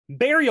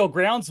Burial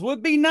grounds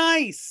would be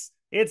nice.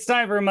 It's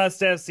time for Must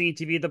Have Seen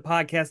TV, the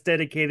podcast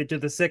dedicated to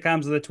the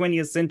sitcoms of the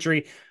 20th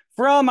century.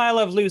 From I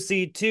Love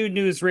Lucy to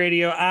News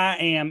Radio, I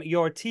am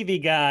your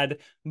TV god,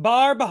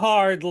 Barb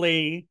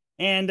Hardley.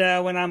 And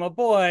when I'm a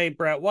boy,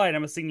 Brett White,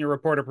 I'm a senior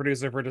reporter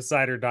producer for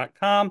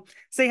Decider.com.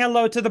 Say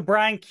hello to the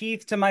Brian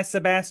Keith, to my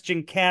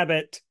Sebastian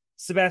Cabot.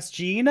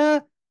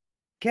 Sebastiana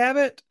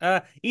Cabot?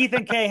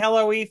 Ethan K.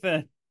 Hello,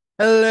 Ethan.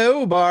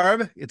 Hello,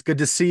 Barb. It's good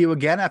to see you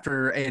again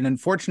after an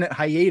unfortunate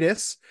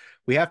hiatus.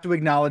 We have to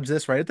acknowledge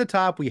this right at the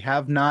top. We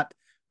have not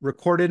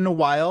recorded in a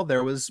while.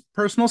 There was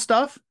personal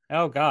stuff,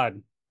 Oh,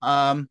 God.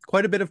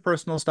 quite a bit of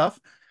personal stuff.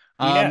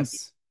 Um,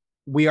 Yes.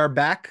 we are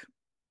back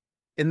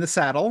in the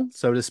saddle,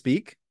 so to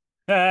speak.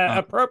 Uh,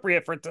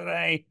 Appropriate for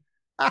today.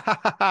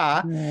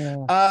 Yeah.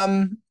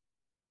 um,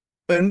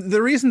 and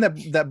the reason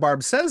that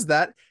Barb says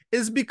that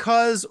is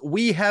because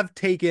we have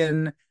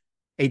taken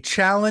a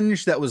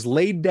challenge that was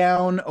laid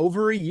down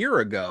over a year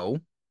ago,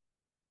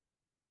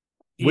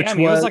 Yeah, I which mean,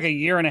 it was was like a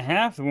year and a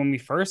half when we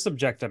first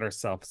subjected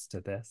ourselves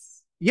to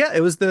this. yeah,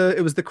 it was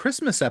the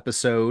Christmas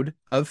episode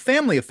of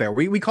Family Affair.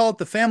 We call it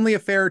the Family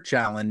Affair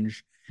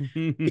Challenge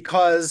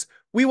because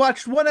we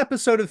watched one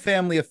episode of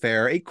Family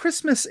Affair, a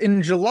Christmas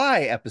in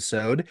July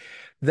episode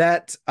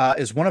that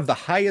is one of the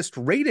highest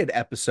rated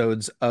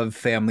episodes of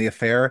Family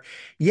Affair.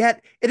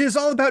 Yet it is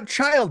all about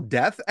child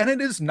death, and it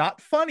is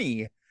not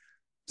funny.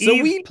 So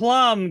Eve we,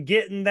 Plum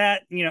getting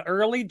that,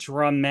 early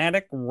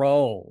dramatic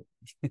role.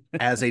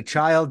 as a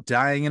child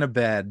dying in a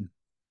bed.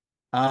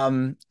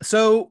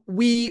 So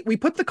we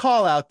put the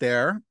call out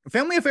there.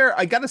 Family Affair,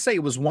 I gotta say,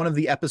 it was one of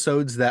the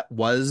episodes that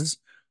was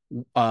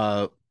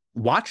uh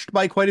watched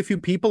by quite a few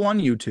people on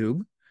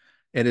YouTube.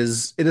 It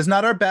is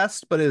not our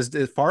best, but is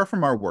far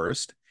from our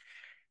worst.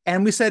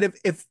 And we said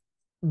if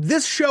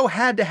this show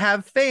had to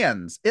have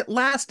fans, it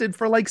lasted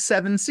for like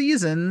 7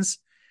 seasons.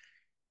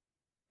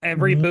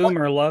 Every What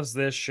boomer loves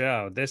this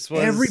show. This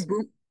every was,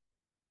 bo-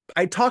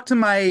 I talked to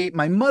my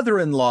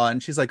mother-in-law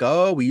and she's like,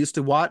 "Oh, we used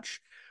to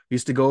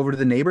go over to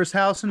the neighbor's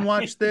house and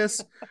watch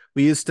this.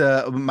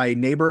 My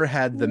neighbor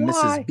had the Mrs.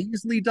 why?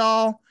 Beasley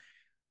doll."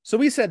 So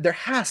we said there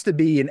has to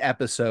be an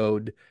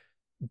episode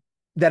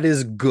that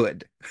is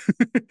good.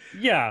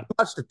 Yeah.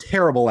 Watched a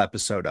terrible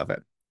episode of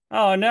it.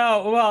 Oh,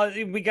 no. Well,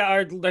 we got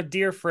our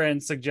dear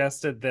friend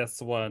suggested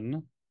this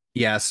one.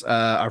 Yes,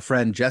 our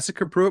friend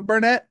Jessica Pruitt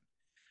Burnett, uh,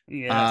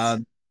 Yes.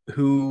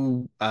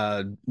 who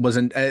was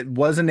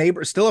a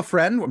neighbor, still a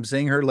friend. I'm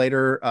seeing her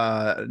later,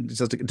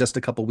 just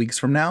a couple weeks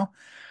from now.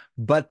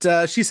 But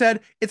she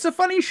said it's a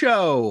funny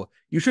show.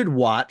 You should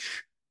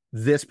watch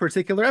this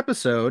particular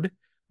episode,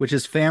 which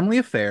is Family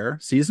Affair,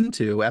 season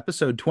 2,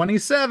 episode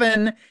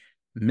 27,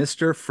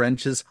 Mr.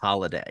 French's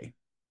Holiday.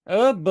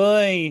 Oh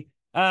boy.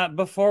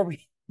 Before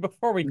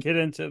we get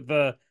into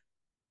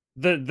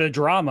the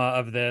drama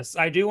of this,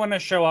 I do want to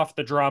show off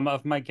the drama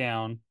of my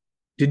gown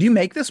Did you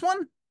make this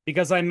one?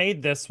 because I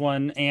made this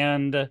one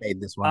and Made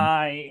this one.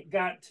 I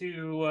got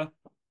to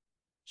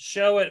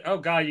show it. Oh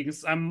God,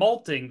 I'm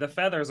molting. The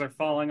feathers are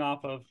falling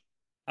off of.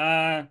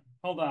 Uh,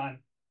 hold on.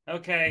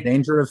 Okay.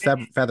 Danger of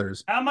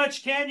feathers. How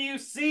much can you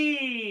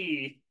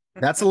see?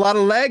 That's a lot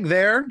of leg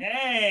there.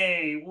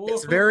 Hey,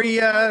 It's woo.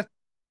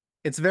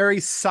 very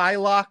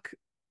Psylocke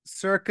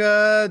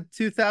circa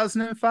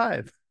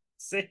 2005.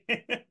 See?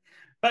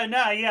 But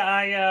no,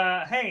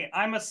 yeah, hey,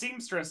 I'm a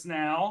seamstress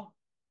now.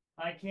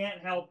 I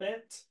can't help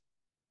it.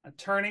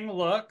 Turning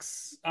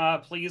looks.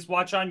 Please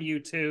watch on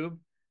YouTube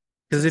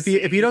Because to if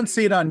you see. don't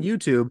see it on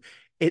YouTube,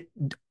 it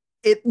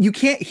you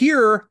can't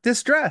hear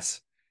this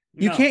dress.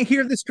 You No. can't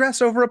hear this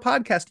dress over a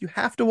podcast. You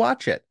have to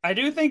watch it. I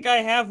do think I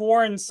have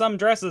worn some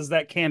dresses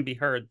that can be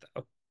heard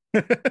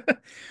though.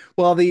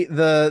 Well,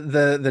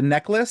 the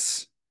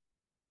necklace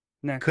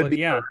could Necklace,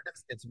 be heard.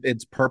 yeah.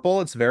 It's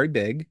purple. It's very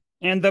big.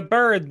 And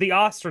the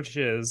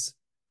ostriches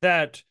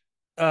that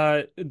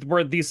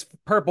were the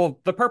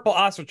purple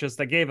ostriches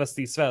that gave us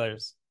these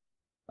feathers.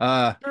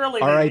 Uh, Surely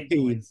they made R.I.P.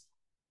 noise.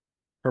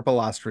 Purple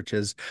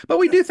ostriches. But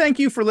we do thank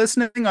you for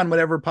listening on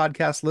whatever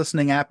podcast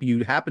listening app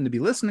you happen to be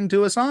listening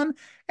to us on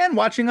and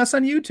watching us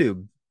on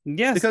YouTube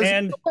Yes, because you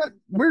and know what?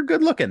 We're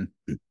good looking.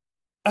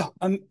 oh,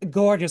 I'm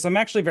gorgeous. I'm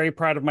actually very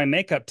proud of my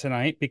makeup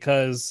tonight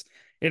because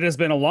it has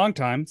been a long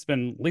time. It's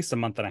been at least a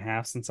month and a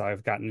half since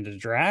I've gotten into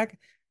drag.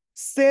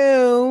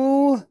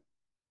 So,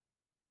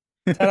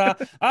 ta-da.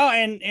 Oh,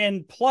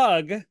 and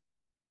plug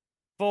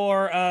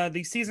for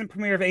the season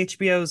premiere of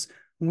HBO's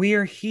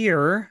We're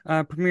Here,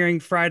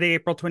 premiering Friday,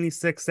 April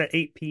 26th at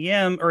 8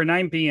 p.m. or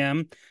 9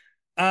 p.m.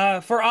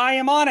 For I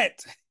Am On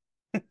It.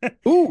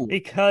 Ooh,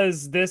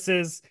 Because this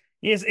is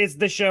it's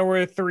the show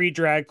where three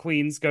drag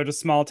queens go to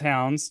small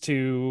towns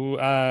to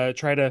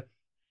try to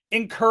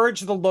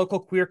encourage the local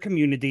queer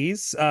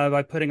communities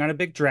by putting on a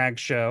big drag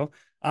show.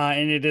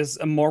 And it is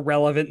more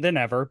relevant than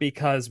ever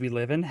because we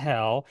live in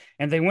hell.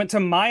 And they went to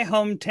my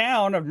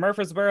hometown of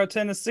Murfreesboro,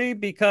 Tennessee,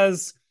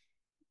 because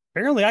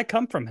apparently I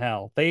come from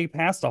hell. They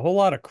passed a whole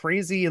lot of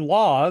crazy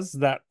laws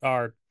that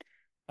are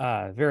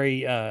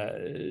very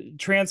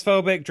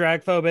transphobic,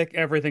 drag phobic,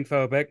 everything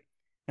phobic.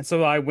 And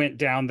so I went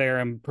down there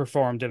and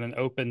performed in an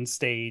open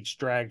stage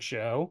drag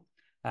show.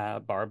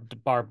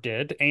 Barb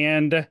did.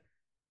 And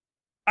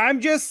I'm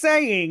just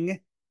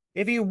saying,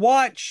 if you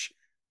watch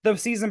the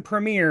season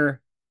premiere,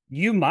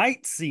 you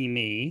might see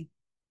me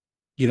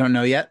You don't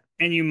know yet?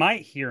 and you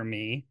might hear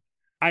me.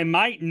 I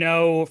might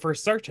know for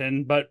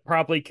certain, but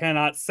probably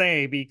cannot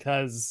say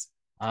because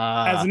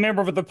as a Uh,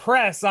 member of the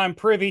press, I'm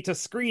privy to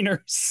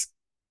screeners.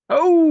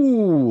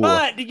 oh,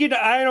 But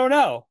I don't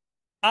know.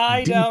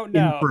 I deep don't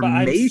know. But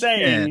I'm information.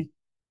 saying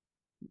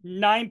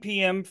 9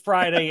 p.m.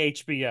 Friday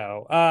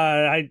HBO.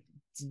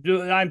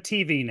 I'm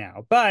TV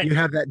now, but You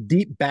have that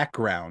deep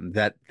background,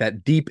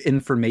 that deep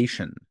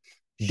information,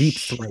 deep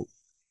shh, throat.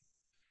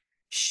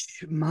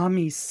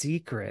 mommy's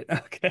secret.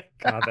 Okay,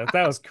 God,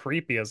 that was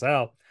creepy as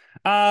hell.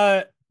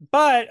 Uh,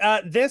 but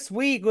this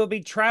week we'll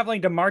be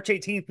traveling to March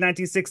 18th,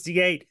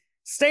 1968.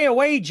 Stay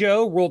Away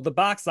Joe ruled the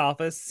box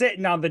office,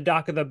 Sitting on the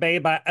Dock of the Bay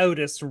by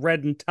Otis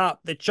read and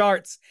topped the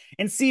charts,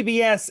 and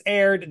CBS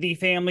aired the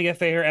Family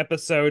Affair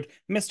episode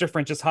Mr.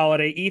 French's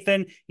Holiday.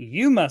 Ethan,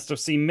 you must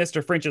have seen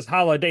Mr. French's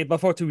Holiday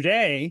before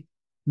today.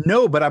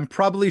 No, but I'm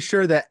probably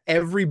sure that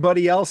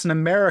everybody else in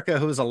America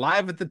who was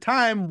alive at the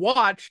time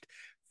watched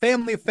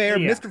Family Affair,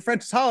 Yeah. Mr.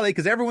 French's Holiday,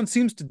 because everyone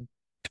seems to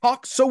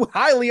talk so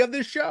highly of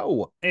this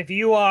show. If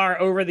you are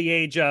over the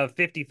age of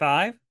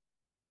 55,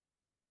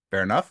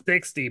 Fair enough.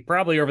 60,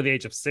 probably over the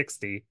age of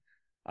 60.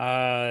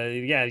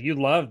 Yeah, you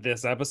love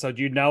this episode.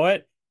 You know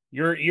it.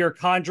 You're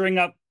conjuring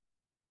up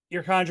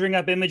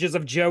images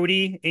of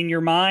Jody in your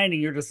mind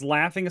and you're just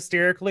laughing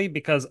hysterically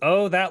because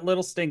oh, that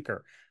little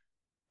stinker.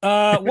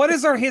 What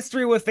is our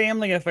history with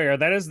Family Affair?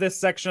 That is this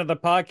section of the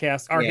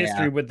podcast, our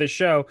history Yeah. with the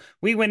show.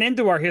 We went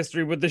into our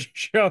history with the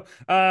show.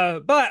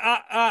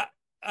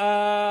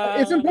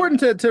 It's important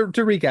to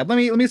recap.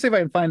 Let me see if I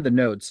can find the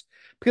notes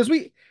because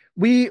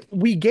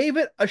we gave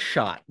it a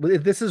shot.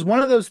 This is one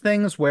of those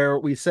things where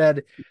we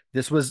said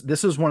this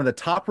was one of the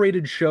top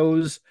rated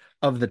shows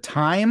of the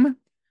time.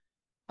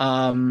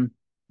 Um,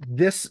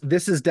 this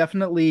is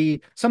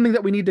definitely something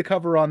that we need to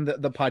cover on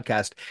the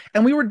podcast,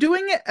 and we were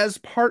doing it as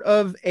part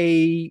of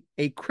a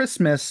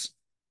Christmas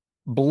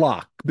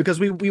block because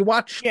we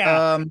watched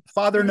yeah.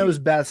 Father Knows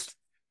Best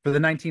for the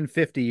Well,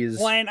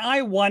 1950s. and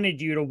I wanted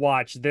you to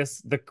watch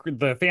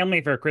the Family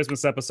Affair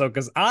Christmas episode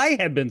because I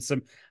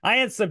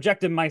had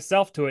subjected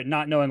myself to it,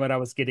 not knowing what I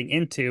was getting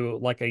into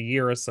like a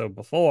year or so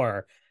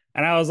before.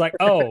 And I was like,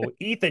 oh,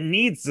 Ethan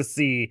needs to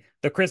see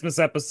the Christmas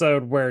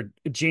episode where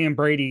Jan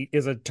Brady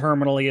is a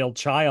terminally ill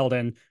child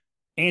and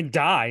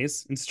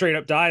dies and straight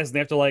up dies, and they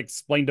have to like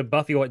explain to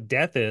Buffy what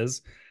death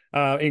is.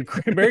 In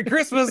Merry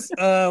Christmas,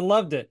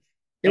 loved it.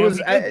 It And was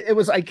we did it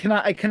was I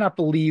cannot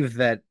believe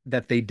that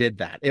they did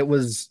that. It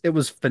was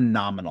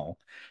phenomenal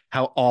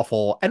how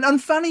awful and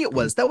unfunny it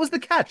was. That was the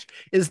catch,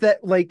 is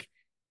that like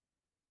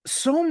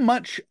so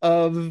much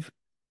of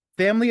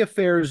Family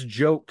Affairs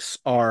jokes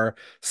are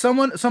some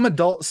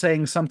adult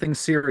saying something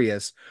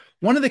serious,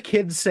 one of the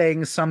kids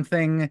saying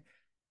something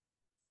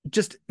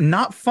just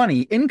not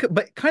funny,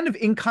 but kind of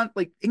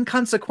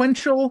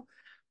inconsequential,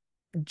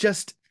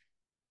 just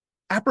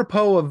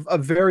apropos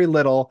of very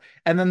little,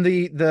 and then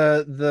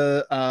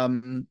the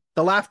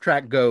laugh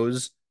track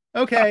goes,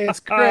 okay, it's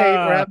great,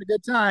 we're having a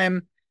good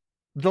time.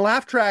 The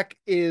laugh track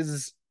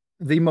is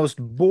the most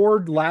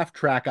bored laugh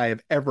track I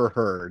have ever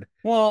heard.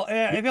 well,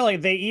 I feel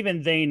like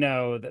they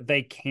know that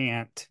they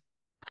can't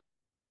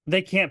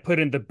put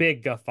in the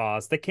big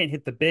guffaws. They can't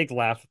hit the big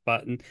laugh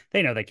button.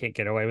 They know they can't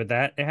get away with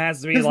that. It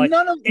has to be Because like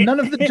none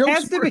of the it jokes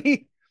has to work.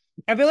 be.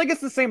 I feel like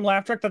it's the same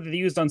laugh track that they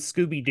used on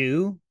Scooby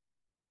Doo.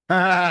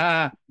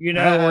 Ah, You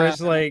know, where ah.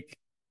 it's like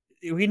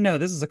we know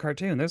this is a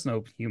cartoon. There's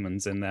no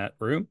humans in that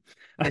room.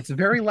 It's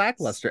very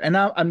lackluster. And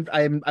now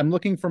I'm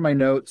looking for my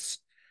notes.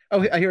 Oh,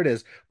 here it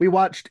is. We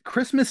watched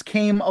Christmas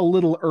Came a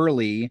Little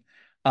Early.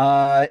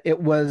 It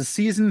was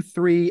season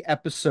 3,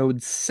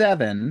 episode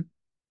 7.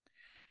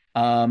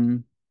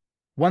 Um,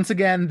 Once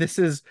again, this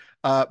is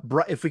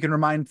if we can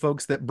remind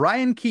folks that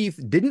Brian Keith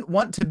didn't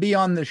want to be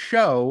on the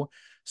show,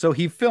 so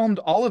he filmed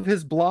all of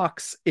his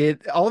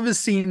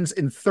scenes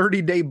in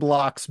 30-day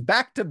blocks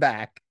back to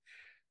back.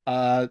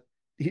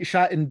 He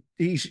shot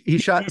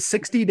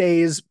 60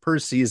 days per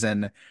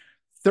season,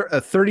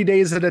 30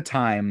 days at a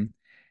time,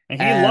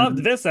 And he loved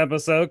and this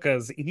episode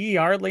because he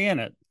hardly in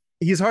it.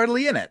 he's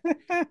hardly in it.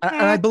 And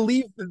I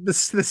believe the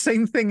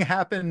same thing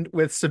happened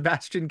with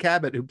Sebastian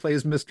Cabot, who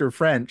plays Mr.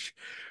 French,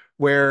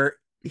 where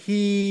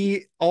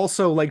he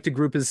also liked to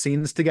group his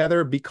scenes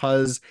together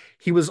because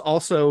he was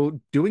also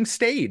doing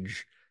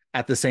stage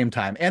at the same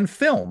time and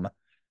film.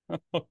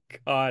 Oh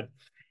God.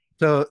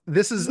 So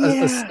this is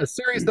Yeah. a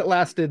series that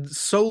lasted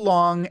so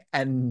long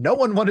and no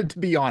one wanted to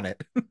be on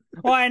it.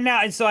 Well, and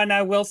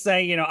I will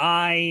say,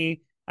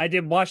 I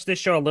did watch this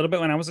show a little bit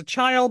when I was a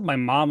child. My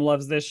mom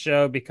loves this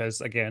show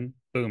because again,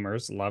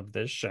 boomers love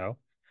this show.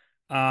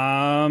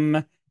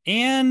 Um,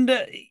 and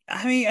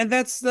I mean, and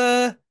that's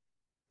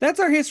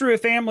our history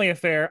of Family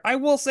Affair. I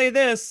will say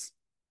this,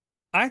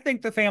 I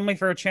think the Family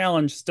Affair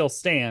challenge still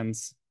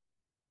stands,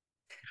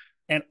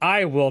 and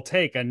I will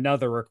take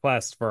another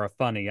request for a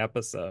funny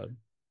episode.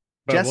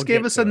 but Jess we'll gave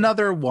get us to it.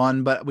 another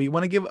one, but we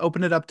want to give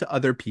open it up to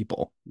other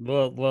people.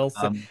 We'll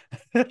see. Um,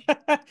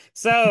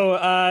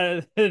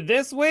 So,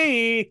 this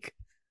week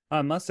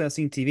on Must Have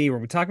Seen TV, where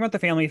we talk about the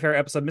Family Affair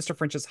episode Mr.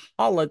 French's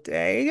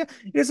Holiday. It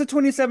is the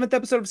 27th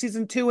episode of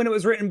season 2, and it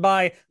was written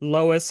by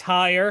Lois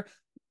Heyer,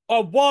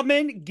 a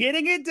woman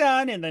getting it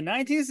done in the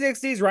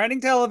 1960s,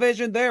 writing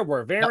television. There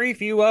were yep. very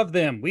few of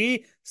them.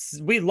 We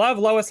love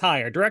Lois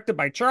Heyer, directed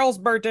by Charles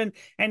Burton,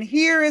 and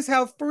here is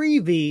how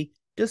Freebie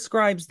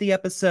describes the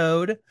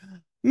episode.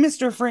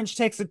 Mr. French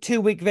takes a 2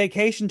 week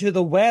vacation to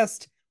the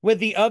West, with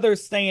the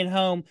others staying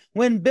home.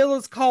 When Bill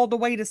is called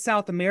away to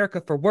South America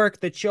for work,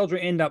 the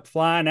children end up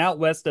flying out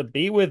west to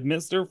be with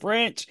Mr.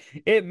 French.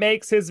 It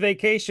makes his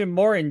vacation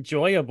more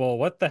enjoyable.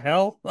 What the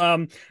hell?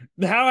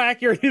 How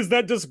accurate is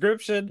that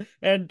description?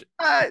 And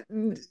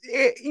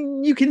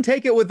you can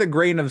take it with a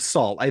grain of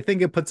salt. I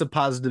think it puts a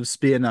positive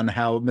spin on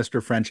how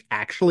Mr. French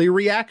actually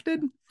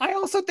reacted. I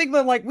also think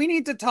that like we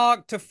need to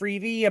talk to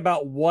Freebie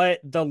about what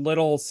the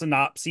little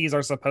synopses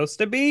are supposed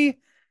to be.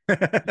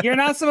 You're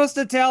not supposed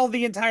to tell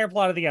the entire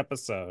plot of the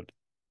episode.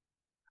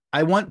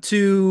 I want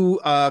to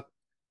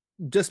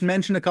just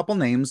mention a couple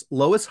names.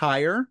 Lois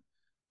Heyer,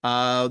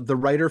 the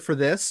writer for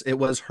this, it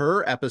was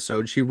her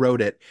episode. She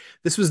wrote it.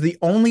 This was the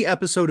only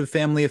episode of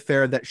Family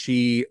Affair that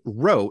she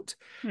wrote.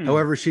 Hmm.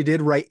 However, she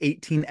did write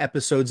 18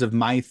 episodes of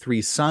My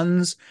Three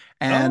Sons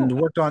and Oh,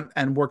 worked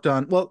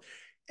on. Well,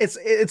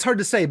 it's hard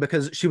to say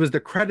because she was the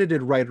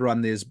credited writer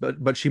on these,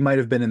 but she might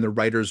have been in the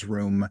writer's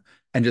room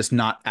and just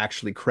not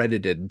actually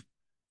credited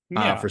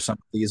yeah. for some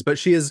of these. But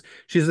she's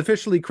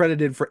officially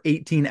credited for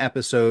 18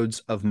 episodes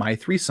of My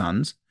Three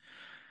Sons.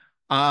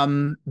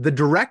 The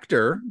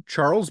director,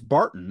 Charles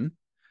Barton,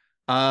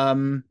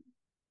 um,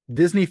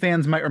 Disney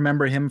fans might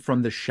remember him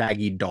from The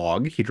Shaggy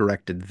Dog. He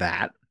directed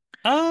that.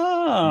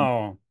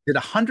 Oh. Did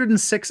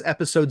 106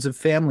 episodes of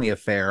Family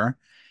Affair,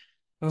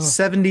 Oh.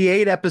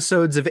 78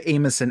 episodes of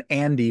Amos and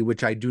Andy,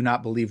 which I do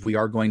not believe we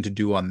are going to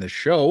do on this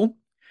show.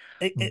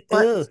 But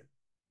Ugh.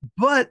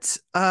 but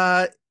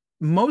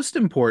most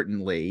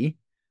importantly,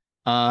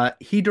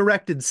 he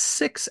directed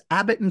 6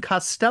 Abbott and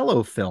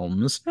Costello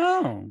films,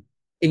 Oh.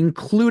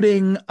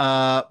 including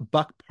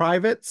Buck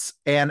Privates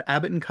and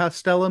Abbott and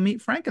Costello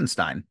Meet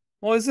Frankenstein.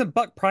 Well, isn't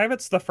Buck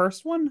Privates the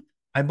first one?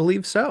 I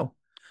believe so.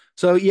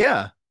 So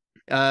yeah,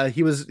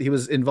 he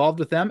was involved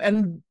with them,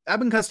 and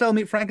Abbott and Costello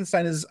Meet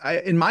Frankenstein is,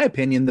 in my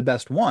opinion, the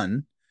best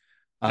one.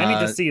 I need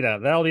to Uh, see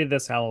that. That'll be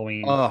this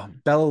Halloween.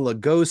 Bela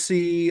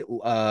Lugosi,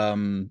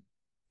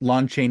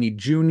 Lon Chaney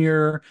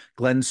Jr.,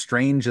 Glenn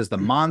Strange as the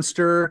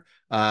monster,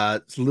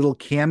 little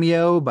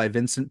cameo by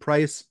Vincent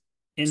Price.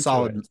 Into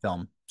Solid it.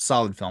 film.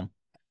 Solid film.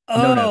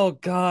 No note. Oh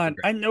God.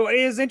 I know it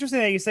is interesting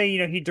that you say,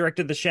 he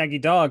directed the Shaggy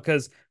Dog,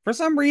 because for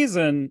some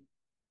reason,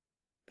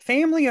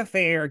 Family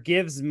Affair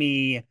gives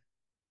me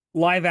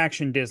live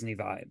action Disney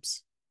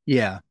vibes.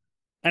 Yeah.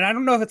 And I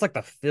don't know if it's like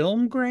the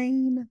film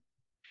grain.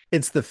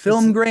 It's the It's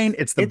film grain.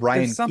 It's the there's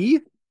Brian some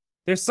Keith.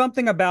 there's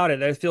something about it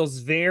that feels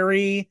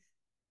very,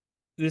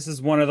 this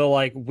is one of the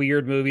like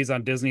weird movies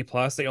on Disney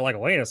Plus that you're like,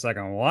 wait a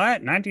second,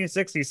 what?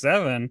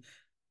 1967,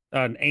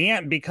 an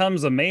ant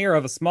becomes a mayor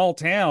of a small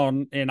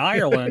town in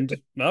Ireland.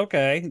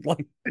 Okay.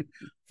 Like,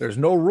 There's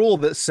no rule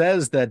that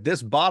says that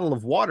this bottle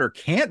of water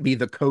can't be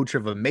the coach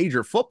of a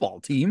major football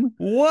team.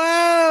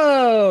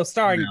 whoa,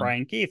 starring No.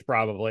 Brian Keith,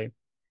 probably.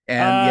 And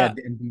yeah, Uh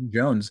and Dean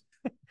Jones.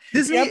 the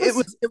Disney, it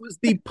episode. was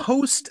the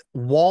post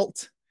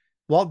Walt.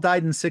 Walt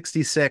died in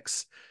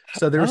 66.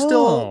 So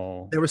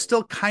Oh, they were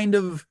still kind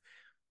of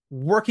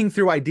working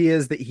through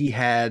ideas that he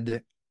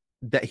had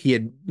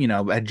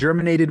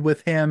germinated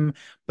with him,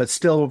 but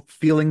still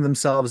feeling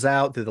themselves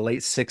out through the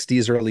late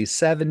 60s, early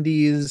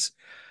 70s.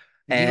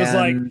 he was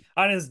like And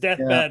on his yeah,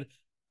 deathbed,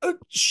 a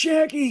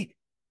shaggy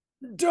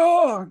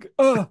dog,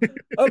 a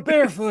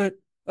barefoot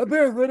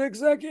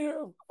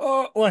executive.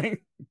 Oh,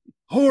 like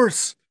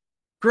horse,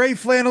 gray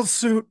flannel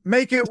suit,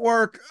 make it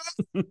work.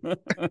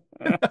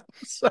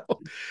 So,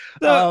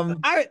 so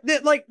um,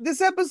 like this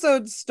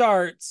episode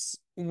starts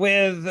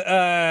with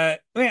man,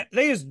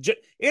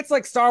 it's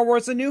like Star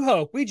Wars A New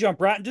Hope. We jump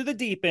right into the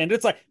deep end.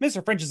 It's like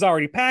Mr. French is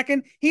already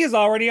packing, he is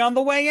already on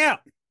the way out.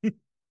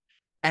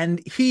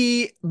 and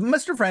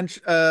Mr. French,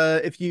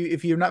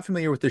 if you're not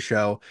familiar with the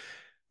show,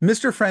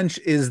 Mr. French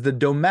is the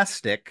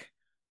domestic,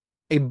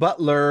 a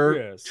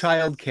butler, Yes.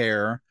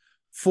 childcare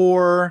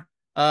for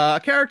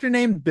a character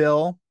named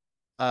Bill,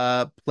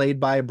 played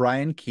by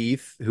Brian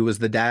Keith, who was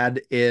the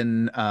dad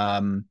in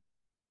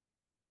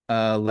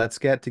Let's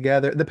Get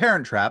Together, The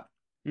Parent Trap.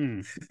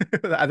 Hmm.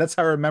 That's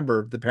how I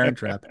remember The Parent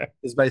Trap,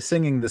 is by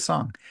singing the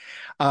song.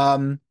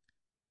 Um,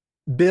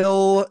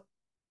 Bill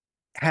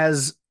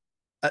has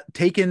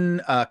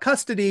taken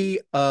custody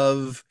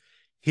of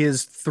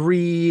his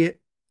three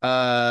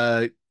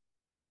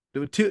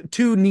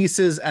two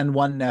nieces and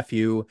one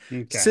nephew,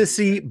 Okay.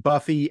 Sissy,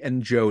 Buffy,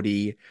 and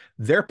Jody.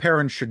 Their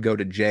parents should go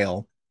to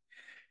jail.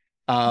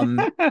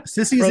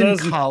 Sissy's For in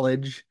those,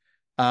 college.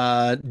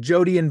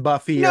 Jody and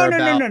Buffy no, are no,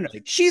 no, about no, no.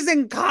 like, She's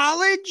in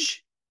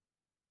college.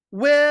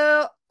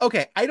 well,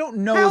 okay, I don't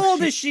know if How old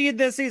she is she in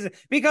this season?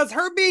 Because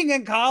her being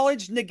in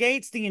college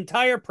negates the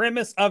entire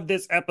premise of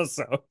this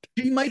episode.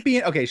 she might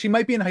be okay, she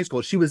might be in high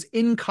school. She was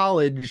in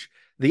college.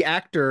 The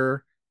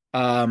actor,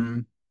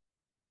 um,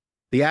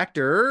 the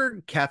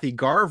actor Kathy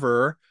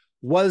Garver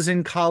was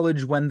in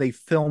college when they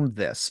filmed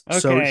this.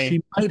 So Okay.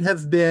 she might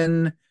have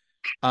been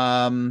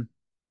um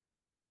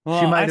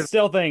she Well, I might have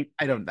still think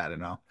I don't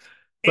know.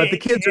 But the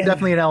kids are it,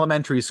 definitely in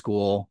elementary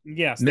school,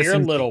 yes, they're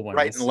missing teeth little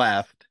right and ones.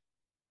 left.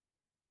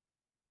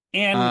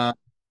 And Uh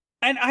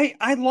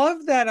I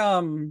love that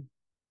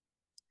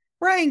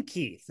Brian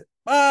Keith.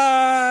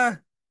 Uh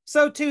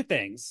so two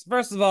things.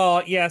 First of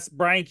all, yes,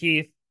 Brian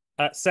Keith,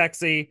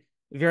 sexy,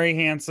 very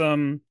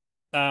handsome.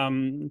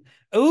 Um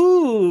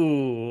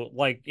ooh,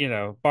 like,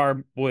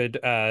 Barb would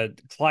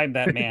climb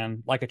that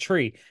man like a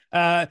tree.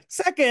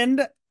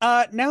 Second,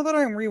 now that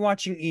I'm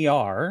rewatching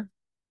ER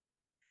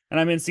and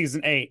I'm in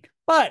season 8,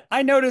 but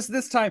I noticed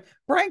this time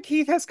Brian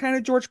Keith has kind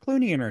of George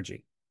Clooney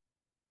energy.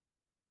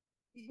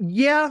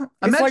 yeah,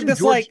 It's like imagine this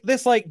George. like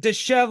this like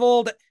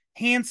disheveled,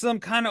 handsome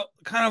kind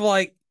of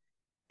like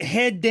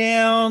head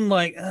down,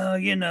 like, oh,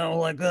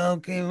 like,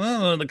 okay,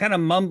 well, the kind of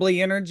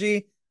mumbly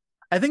energy.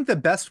 I think the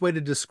best way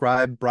to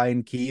describe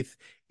Brian Keith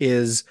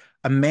is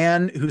a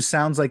man who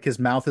sounds like his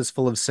mouth is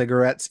full of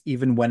cigarettes,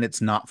 even when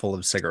it's not full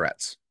of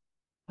cigarettes.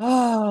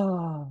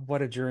 Oh,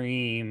 what a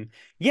dream.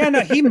 Yeah,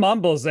 no, he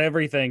mumbles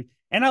everything.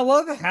 And I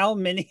love how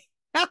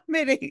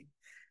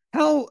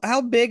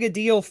big a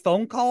deal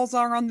phone calls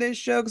are on this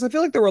show. Because I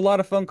feel like there were a lot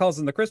of phone calls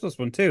in the Christmas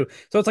one too.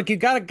 So it's like you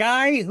got a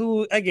guy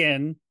who,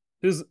 again,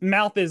 whose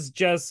mouth is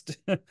just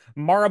What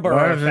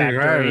Marlboro is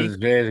Factory,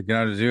 he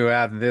going to do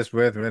after this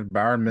with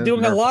Barb and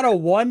doing a Ethan? lot of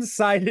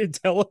one-sided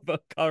telephone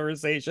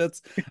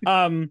conversations.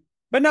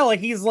 But no, like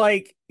he's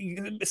like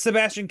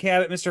Sebastian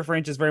Cabot, Mr.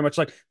 French is very much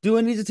like, do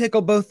I need to take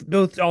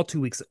both all 2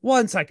 weeks at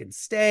once? I can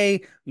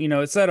stay,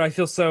 etc. I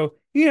feel so,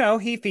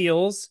 he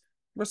feels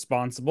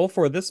responsible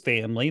for this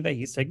family that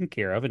he's taking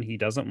care of and he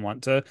doesn't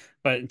want to,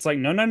 but it's like,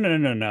 no, no, no, no,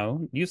 no,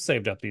 no. You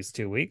saved up these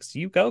 2 weeks.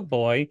 You go,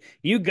 boy.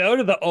 You go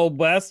to the Old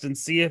West and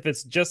see if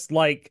it's just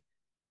like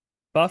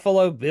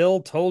Buffalo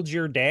Bill told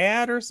your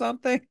dad or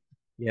something.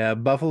 Yeah,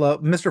 Buffalo.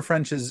 Mr.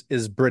 French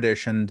is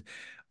British, and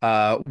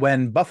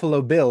when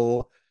Buffalo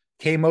Bill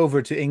came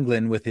over to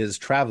England with his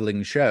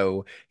traveling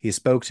show, he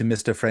spoke to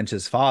Mr.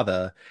 French's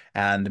father,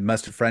 and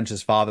Mr.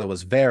 French's father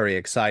was very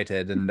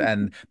excited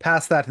and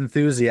passed that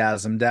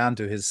enthusiasm down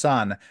to his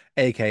son,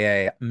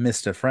 aka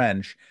Mr.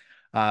 French,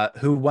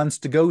 who wants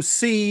to go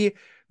see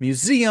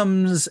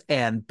museums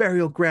and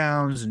burial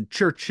grounds and Of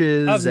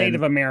churches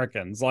Native and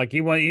Americans. Like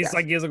he's yes,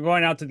 like he's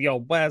going out to the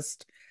old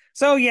west.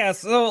 So yeah,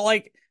 so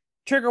like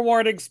trigger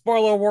warning,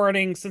 spoiler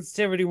warning,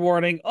 sensitivity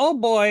warning. Oh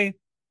boy.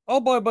 Oh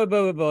boy, boy,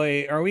 boy, boy,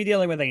 boy. Are we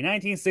dealing with a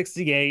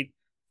 1968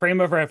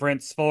 frame of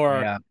reference for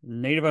yeah.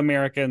 Native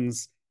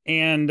Americans?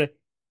 And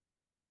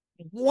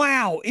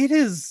wow, it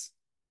is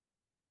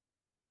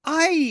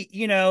I,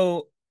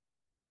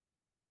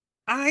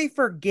 I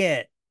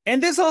forget.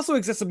 And this also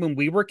existed when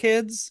we were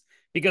kids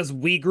because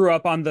we grew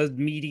up on the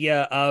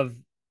media of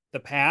the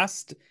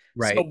past. So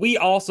Right. we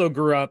also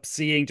grew up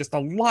seeing just a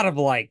lot of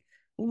like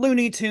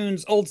Looney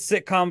Tunes, old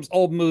sitcoms,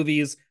 old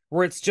movies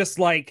where it's just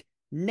like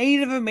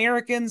Native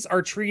Americans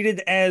are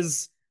treated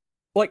as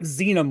like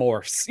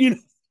xenomorphs,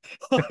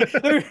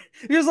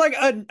 There's like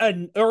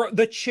or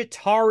the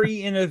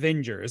Chitari in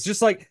Avengers,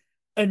 just like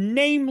a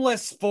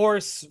nameless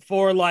force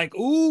for like,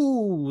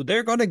 ooh,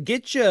 they're gonna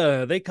get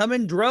you. They come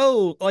in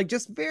droves, like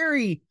just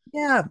very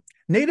Yeah,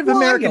 Native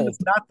American is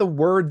wild. not the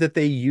word that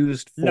they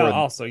used No, for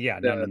also, yeah,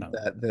 no, no, no.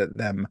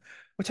 them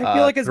Which I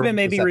feel like has been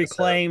throughout this maybe episode.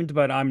 reclaimed,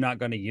 but I'm not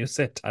going to use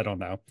it. I don't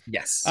know.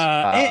 Yes.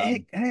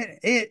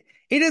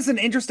 It is an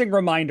interesting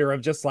reminder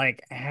of just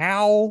like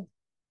how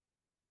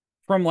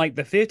from like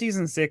the 50s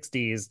and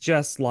 60s,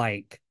 just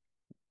like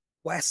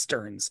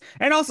westerns.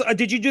 And also,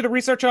 did you do the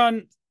research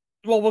on?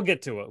 Well, we'll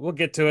get to it. We'll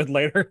get to it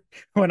later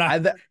when I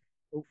th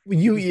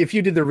you if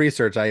you did the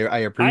research, I I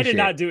did appreciate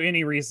not do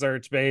any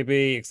research,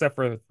 baby, except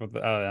for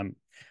the,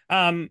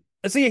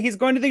 so yeah, he's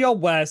going to the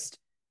old west.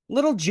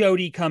 Little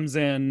Jody comes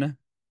in,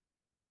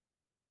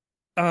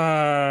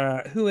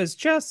 who is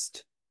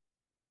just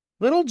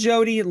little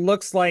Jody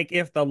looks like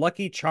if the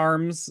Lucky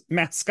Charms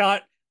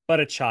mascot, but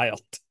a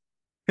child.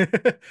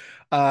 it.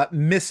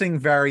 Missing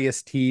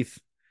various teeth,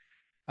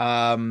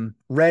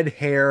 red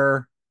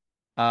hair.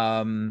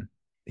 Um,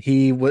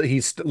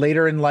 he's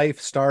later in life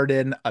starred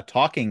in A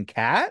Talking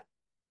Cat,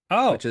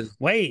 Oh, which is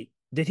wait,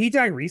 did he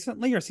die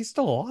recently or is he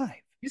still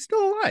alive? he's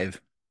still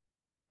alive.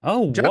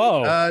 Oh,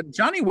 whoa.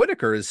 Johnny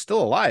Whitaker is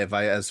still alive,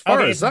 as far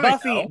Okay, as if I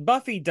Buffy know.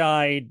 Buffy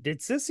died, did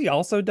Sissy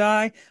also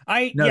die?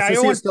 No, Yeah, I Sissy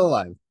is want still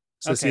alive.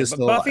 Sissy okay, is but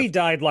still Buffy alive.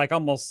 died like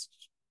almost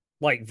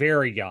like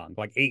very young,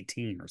 like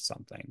 18 or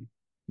something.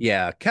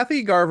 Yeah,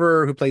 Kathy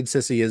Garver, who played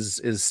Sissy,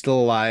 is still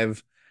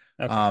alive.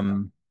 Okay.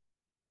 Um,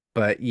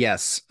 but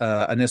yes,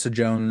 Anissa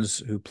Jones,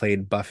 who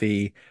played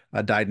Buffy,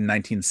 died in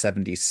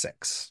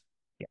 1976.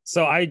 Yeah.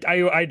 So I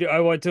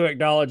want to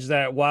acknowledge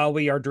that while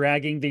we are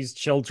dragging these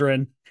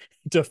children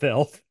to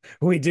filth,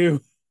 we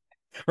do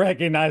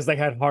recognize they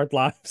had hard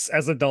lives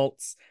as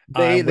adults.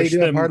 They do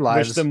have hard Wish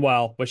lives. them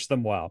well, wish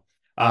them well.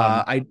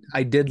 Um,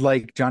 I did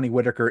like Johnny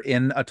Whitaker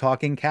in A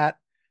Talking Cat.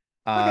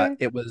 okay,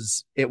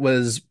 It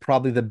was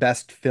probably the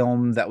best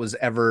film that was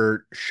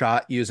ever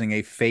shot using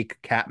a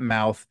fake cat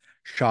mouth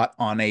shot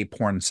on a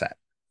porn set.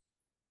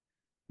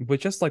 with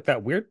just like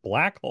that weird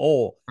black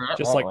hole,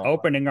 just like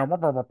opening.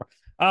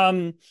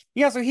 Um,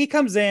 yeah, so he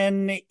comes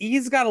in,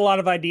 he's got a lot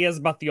of ideas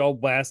about the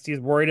Old West. He's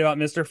worried about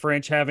Mr.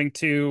 French having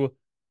to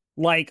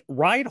like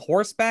ride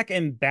horseback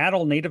and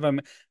battle Native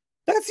Americans.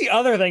 That's the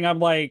other thing. I'm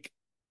like,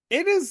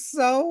 it is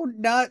so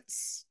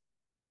nuts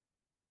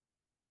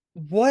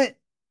what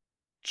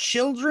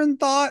children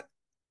thought.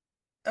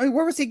 I mean,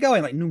 where was he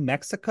going? Like New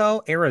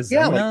Mexico,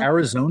 Yeah, like Arizona?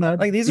 Arizona.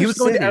 Like these He are was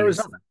going to cities.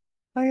 Arizona.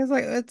 Like it's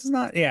like it's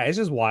not, yeah, it's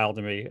just wild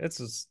to me. It's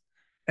just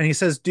And he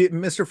says,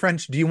 Mr.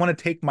 French, do you want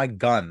to take my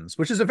guns?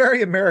 Which is a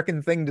very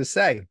American thing to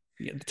say.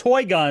 yeah,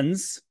 toy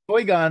guns,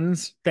 Toy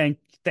guns.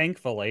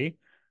 thankfully.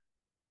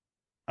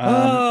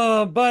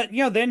 Um, But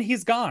then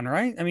he's gone,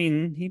 right? I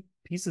mean, he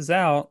pieces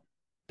out.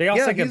 They all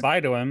yeah, say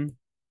goodbye to him.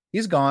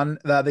 he's gone.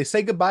 They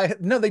say goodbye.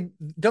 No, they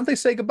don't. They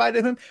say goodbye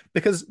to him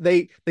because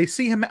they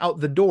see him out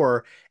the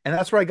door, and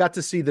that's where I got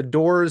to see the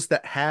doors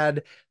that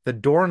had the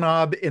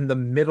doorknob in the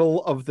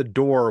middle of the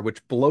door,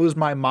 which blows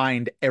my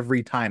mind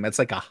every time. It's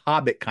like a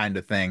Hobbit kind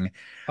of thing.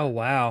 Oh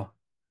wow.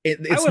 I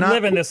It's would not.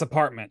 live in this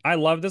apartment. I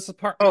love this Oh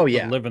apartment, would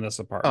yeah. live in this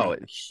Oh,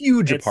 apartment.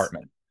 huge It's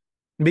apartment.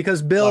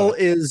 Because love Bill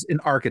it. is an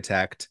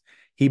architect.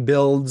 He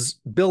builds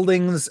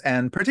buildings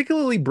and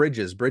particularly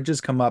bridges. Bridges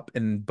come up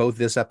in both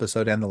this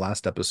episode and the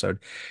last episode.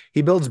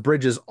 He builds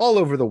bridges all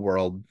over the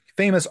world.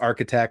 Famous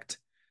architect.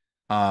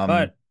 Um,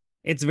 But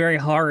it's very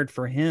hard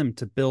for him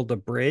to build a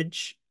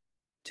bridge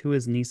to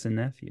his niece and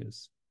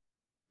nephews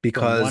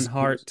from one because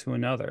heart to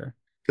another.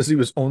 he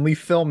was only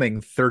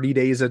filming 30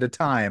 days at a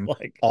time,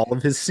 Like all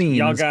of his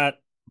y'all scenes, got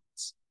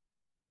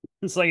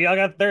it's like y'all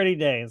got 30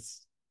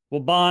 days.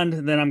 We'll bond,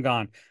 then I'm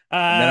gone.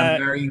 and then I'm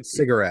Uh marrying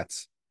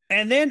cigarettes.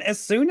 and then as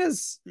soon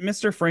as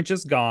Mr. French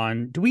is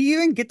gone, do we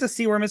even get to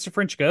see where Mr.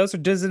 French goes, or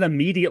does it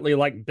immediately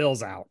like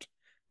Bill's out?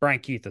 Brian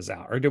Keith is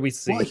out, or do we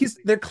Well, see?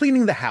 they're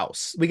cleaning the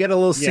house. We get a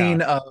little Yeah.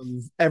 scene of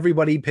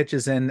everybody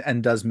pitches in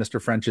and does Mr.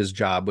 French's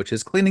job, which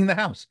is cleaning the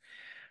house.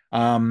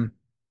 Um,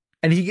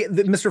 And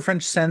Mr.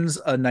 French sends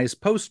a nice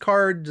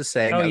postcard just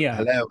saying, Oh yeah.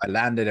 hello, I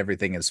landed,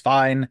 everything is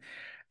fine.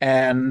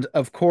 And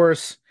of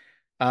course,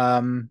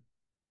 um,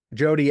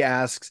 Jody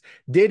asks,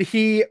 did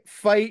he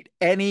fight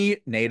any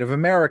Native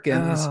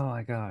Americans? Oh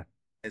my God.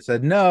 I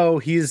said, no,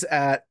 he's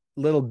at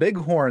Little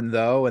Bighorn,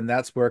 though, and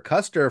that's where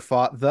Custer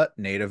fought the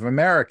Native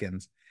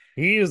Americans.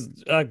 He's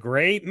a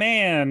great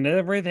man.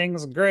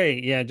 Everything's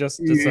great. Yeah, just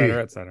et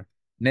cetera, et cetera.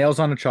 Nails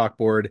on a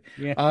chalkboard.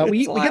 Yeah, it's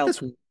We get wild.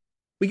 this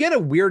we get a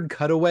weird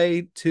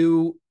cutaway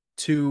to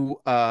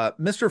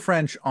Mr.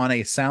 French on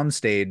a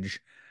soundstage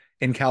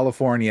in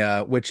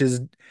California, which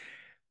is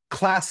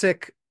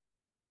classic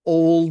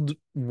old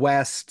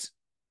west.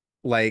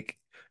 Like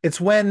it's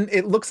when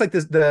it looks like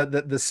this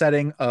the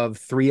setting of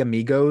Three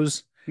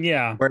Amigos,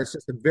 Yeah. where it's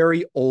just a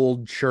very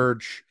old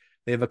church.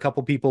 They have a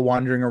couple people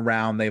wandering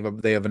around. They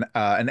have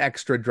an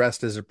extra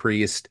dressed as a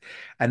priest,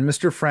 and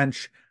Mr.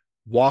 French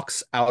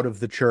walks out of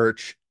the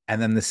church,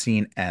 and then the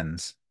scene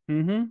ends.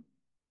 Hmm.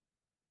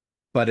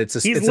 But He's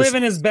it's a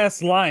living his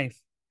best life.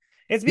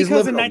 It's he's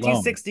because living in alone.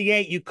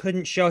 1968 you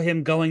couldn't show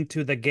him going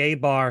to the gay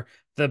bar,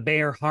 the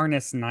Bear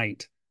Harness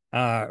Night,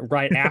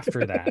 right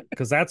after that,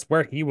 because that's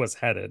where he was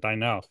headed. I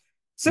know. Mr.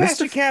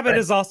 Sebastian Cabot French.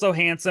 is also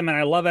handsome, and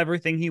I love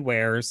everything he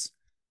wears.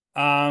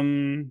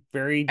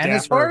 Very And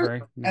dapper,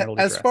 very nattily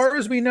as dressed. far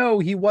as we know,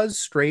 he was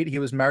straight. He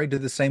was married to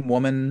the same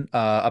woman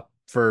up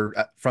for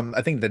from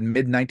I think the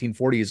mid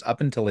 1940s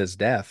up until his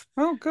death.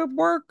 Oh, good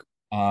work.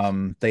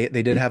 They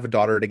did have a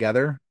daughter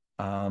together.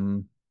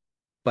 Um,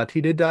 but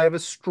he did die of a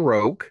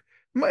stroke.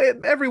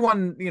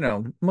 Everyone,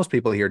 most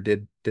people here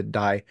did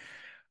die.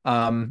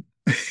 Um,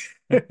 I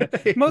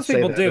hate to Most say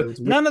people that, but do. it was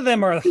None of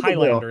them are people do.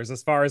 Highlanders,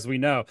 as far as we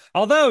know.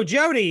 Although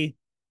Jody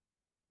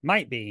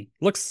might be.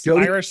 Looks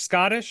Jody, Irish,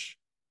 Scottish.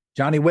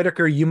 Johnny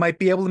Whitaker, you might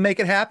be able to make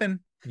it happen.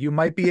 You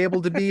might be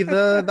able to be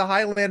the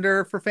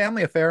Highlander for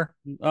Family Affair.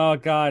 Oh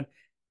God.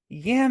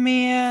 Yeah,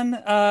 man.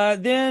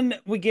 Then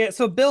we get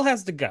so Bill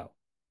has to go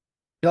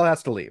Bill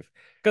has to leave.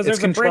 because It's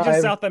there's a bridge in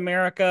contrived. South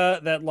America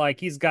that like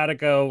he's got to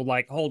go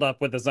like hold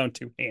up with his own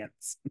two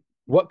hands.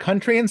 What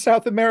country in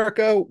South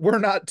America? We're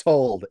not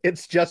told.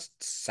 It's just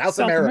South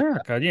South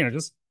America. America,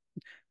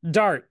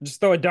 just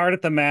throw a dart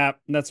at the map,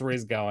 and that's where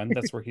he's going.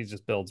 That's where he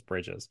just builds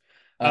bridges.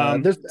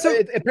 So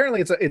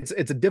Apparently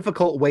it's a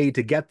difficult way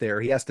to get there.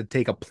 He has to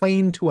take a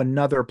plane to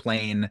another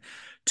plane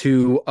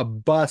to a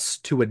bus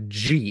to a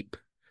jeep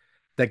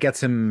that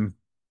gets him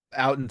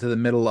out into the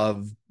middle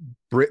of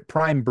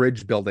prime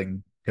bridge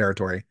building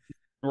territory.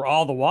 where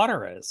all the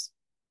water is.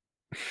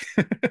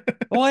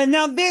 Well, and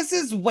now this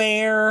is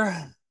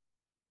where.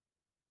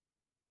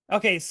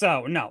 Okay,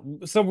 so no,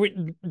 so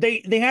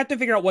they have to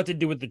figure out what to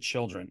do with the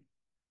children.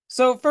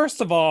 So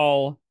first of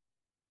all,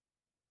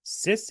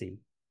 Sissy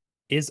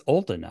is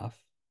old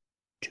enough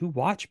to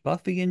watch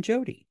Buffy and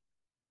Jody.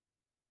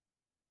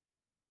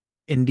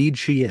 Indeed,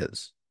 she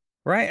is.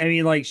 right? I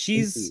mean, like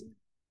she's Indeed.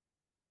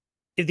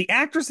 if the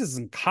actress is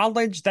in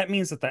college, that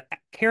means that the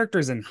character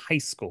is in high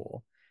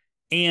school.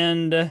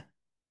 And I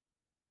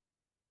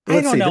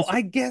Let's don't see. know. This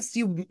I guess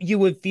you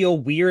would feel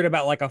weird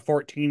about like a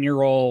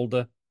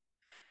 14-year-old.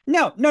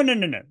 No, no, no,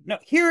 no, no, no.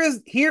 Here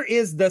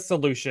is the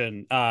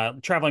solution.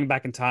 Traveling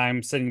back in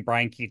time, sitting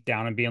Brian Keith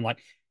down and being like,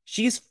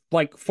 she's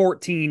like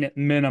 14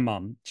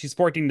 minimum. She's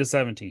 14 to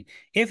 17.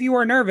 If you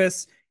are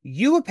nervous,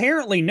 you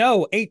apparently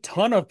know a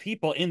ton of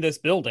people in this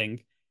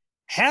building.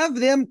 Have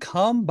them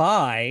come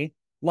by,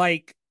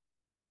 like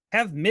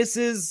have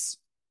Mrs.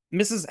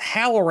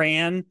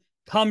 Halloran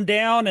come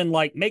down and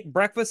like make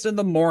breakfast in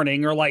the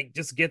morning or like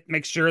just get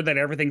make sure that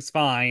everything's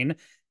fine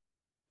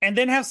and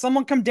then have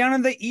someone come down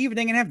in the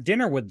evening and have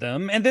dinner with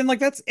them and then like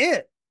that's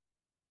it.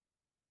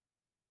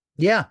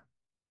 Yeah.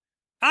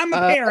 I'm a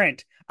Uh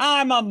parent.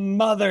 I'm a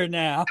mother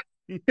now.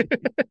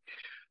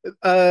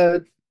 uh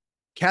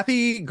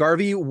Kathy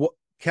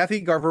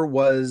Garver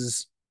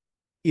was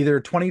either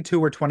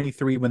 22 or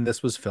 23 when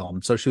this was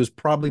filmed, so she was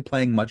probably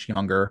playing much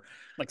younger.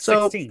 Like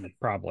So 16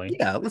 probably.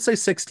 yeah, let's say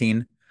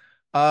 16.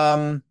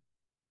 Um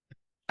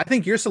I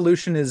think your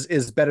solution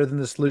is better than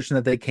the solution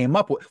that they came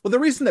up with. Well, the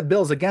reason that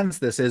Bill's against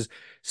this is,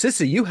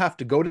 Sissy, you have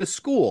to go to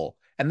school.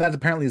 And that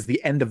apparently is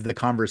the end of the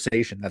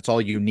conversation. That's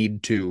all you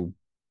need to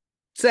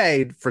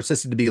say for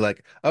Sissy to be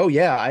like, oh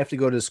yeah, I have to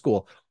go to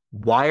school.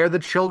 Why are the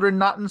children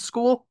not in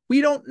school?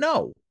 We don't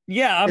know.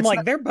 Yeah, I'm It's like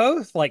not, they're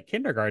both like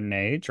kindergarten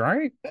age,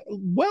 right?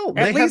 well,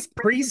 At they have least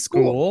friends at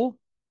school. preschool.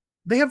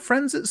 They have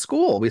friends at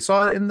school. We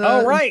saw it in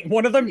Oh the right,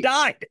 one of them movie.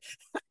 died.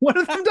 One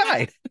of them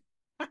died.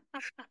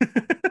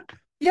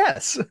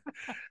 Yes.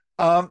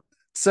 Um,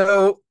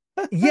 so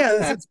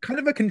yeah, it's kind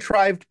of a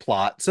contrived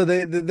plot. So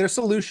their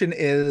solution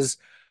is,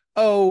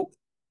 oh,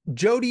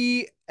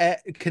 Jody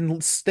can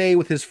stay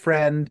with his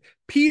friend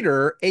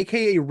Peter,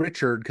 aka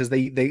Richard, because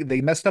they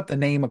messed up the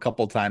name a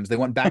couple times. They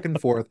went back and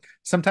forth.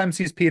 Sometimes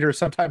he's Peter,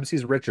 sometimes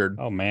he's Richard.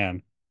 Oh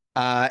man.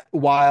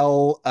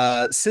 While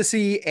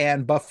Sissy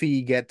and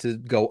Buffy get to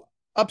go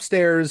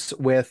upstairs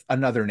with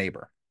another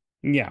neighbor.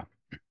 Yeah.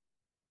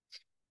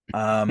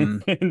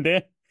 Um, And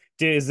then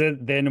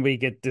then we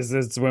get this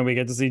is when we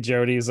get to see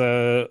Jody's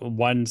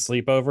one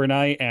sleepover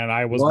night, and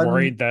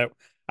one,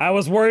 I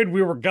was worried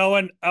we were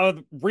going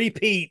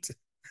repeat of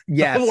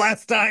yes.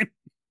 last time.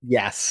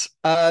 Yes.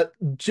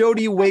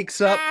 Jody wakes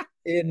up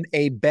in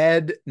a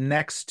bed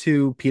next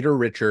to Peter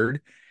Richard,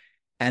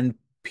 and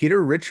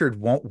Peter Richard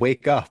won't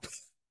wake up.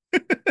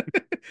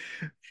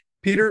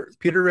 Peter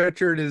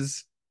Richard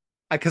is,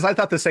 because I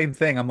thought the same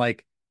thing. I'm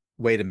like,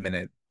 wait a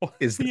minute,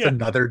 is this Yeah.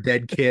 another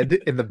dead kid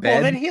in the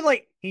Well, then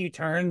bed? he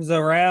turns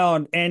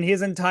around and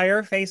his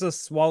entire face is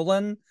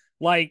swollen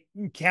like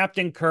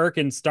Captain Kirk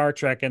in Star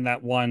Trek in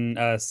that one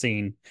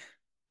scene,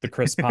 the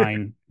Chris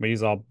Pine, but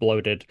he's all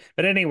bloated.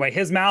 But anyway,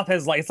 his mouth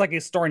has like it's like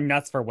he's storing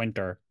nuts for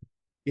winter.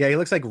 Yeah, he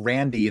looks like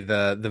Randy,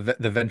 the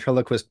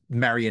ventriloquist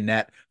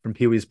marionette from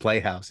Pee-wee's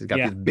Playhouse. He's got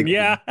Yeah. these big,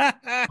 Yeah.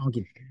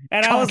 chunky,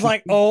 And I was chunky,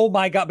 like, oh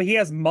my God, but he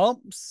has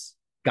mumps.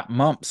 got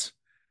mumps.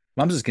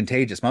 Mumps is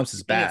contagious. Mumps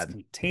is He is bad.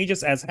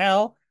 contagious as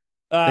hell.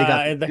 They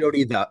got The,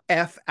 Jody the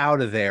F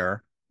out of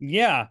there.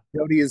 yeah.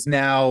 Jody is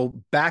now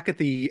back at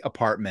the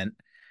apartment.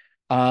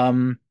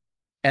 Um,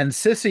 and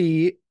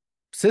Sissy's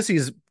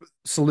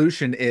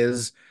solution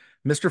is,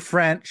 Mr.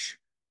 French,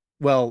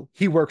 well,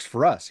 he works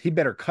for us. He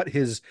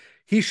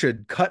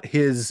should cut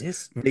his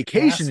This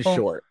vacation asshole.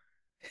 short.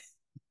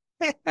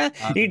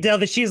 You Um, tell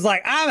that she's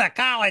like, I'm a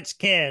college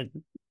kid.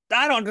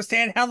 I don't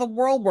understand how the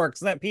world works,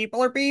 that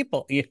people are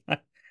people. Yeah.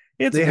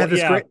 It's they had what, this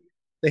yeah. great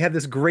they had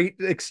this great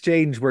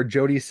exchange where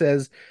Jody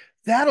says,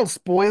 that'll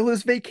spoil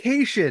his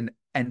vacation.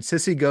 And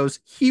Sissy goes,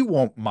 he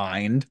won't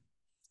mind.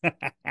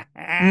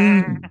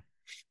 Mm,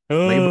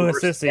 labor Oh,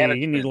 versus sissy,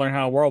 you need to management. learn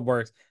how the world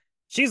works.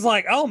 She's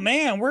like, oh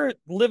man, we're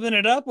living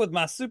it up with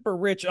my super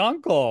rich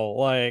uncle.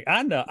 Like,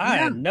 I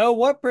Yeah. know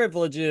what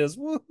privilege is.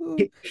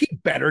 Woohoo. He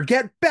better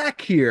get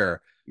back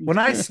here. When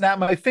I snap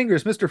my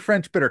fingers, Mr.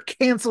 French better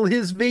cancel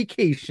his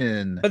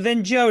vacation. But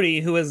then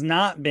Jody, who has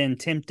not been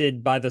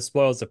tempted by the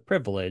spoils of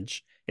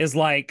privilege, is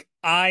like,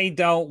 I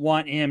don't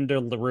want him to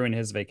ruin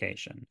his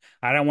vacation.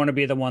 I don't want to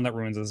be the one that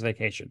ruins his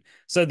vacation.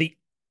 So the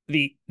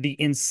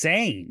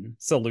insane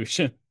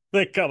solution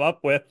they come up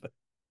with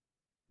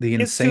The is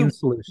insane to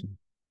solution.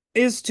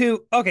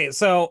 okay,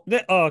 so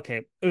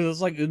okay, it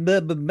was like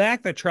the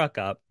back the truck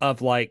up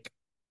of like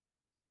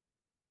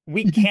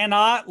we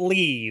cannot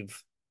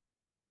leave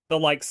the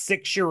like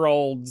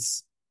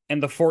 6-year-olds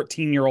and the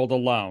 14-year-old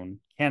alone.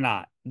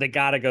 Cannot. They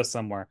gotta go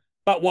somewhere.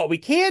 But what we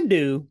can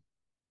do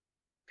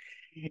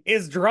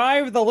is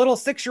drive the little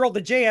 6-year-old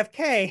to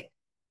JFK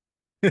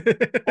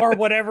or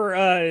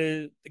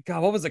whatever.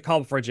 God, what was it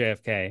called before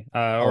JFK? Oh,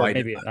 Or I do.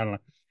 maybe I don't know.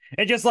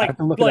 And just I have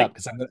to look it up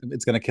because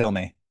it's gonna kill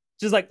me.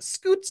 just like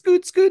scoot,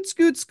 scoot, scoot,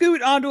 scoot,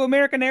 scoot onto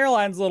American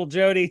Airlines, little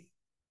Jody,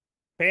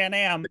 Pan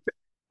Am.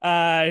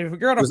 If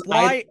you're It gonna was I.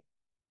 fly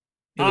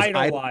It was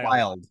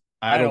Idlewild,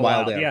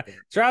 Idlewild Idlewild, yeah, Airport.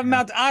 drive them Yeah.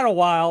 out to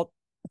Idlewild,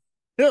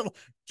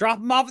 drop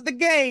him off at the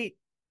gate,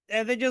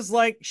 and then just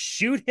like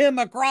shoot him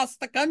across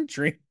the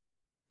country.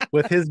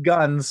 with his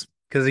guns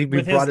because he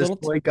with brought his his little.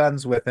 toy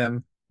guns with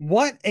him.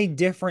 What a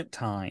different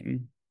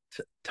time.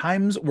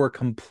 Times were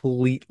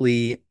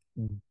completely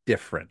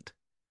different.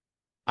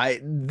 I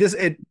this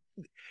it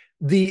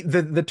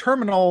the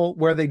terminal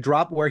where they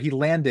dropped where he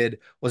landed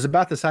was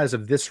about the size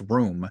of this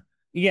room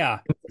Yeah,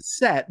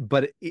 set,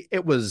 but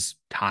it was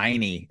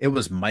tiny. It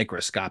was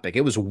microscopic.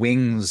 It was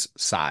wings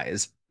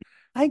size.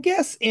 I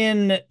guess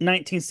in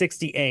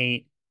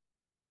 1968,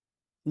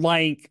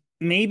 like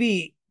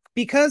maybe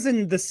because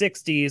in the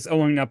 60s,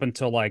 owing up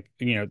until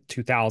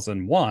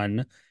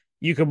 2001,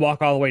 you could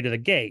walk all the way to the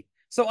gate.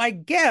 So I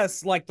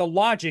guess like the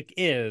logic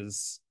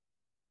is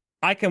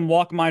I can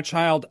walk my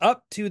child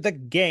up to the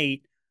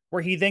gate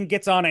where he then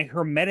gets on a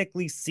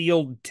hermetically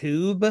sealed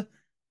tube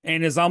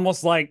and is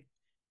almost like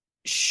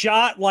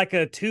shot like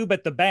a tube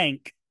at the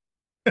bank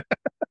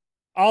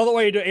all the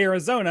way to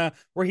Arizona,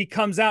 where he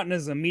comes out and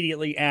is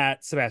immediately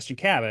at Sebastian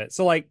Cabot.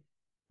 So like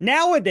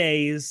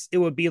nowadays, it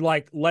would be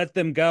like let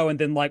them go, and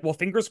then like, well,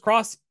 fingers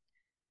crossed,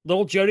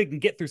 little Jody can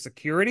get through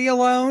security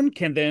alone,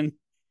 can then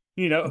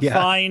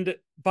Yeah,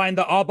 find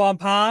the au bon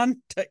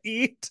pain to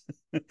eat,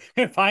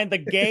 and find the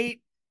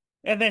gate,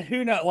 and then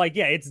who knows? Like,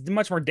 yeah, it's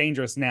much more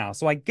dangerous now.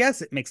 So I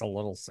guess it makes a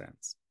little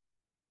sense.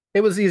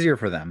 it was easier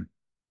for them.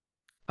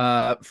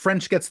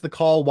 French gets the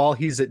call while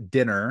he's at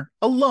dinner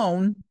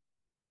alone,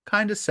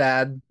 kind of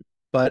sad,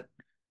 but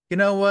you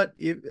know what?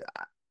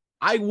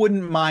 I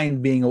wouldn't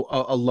mind being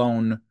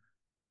alone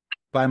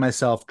by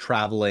myself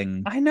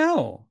traveling, I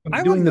know.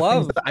 I would doing the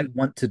things love. that I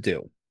want to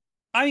do.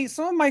 I mean,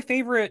 some of my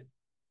favorite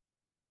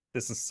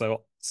this is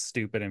so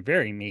stupid and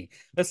very me.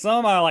 But some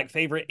of my like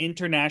favorite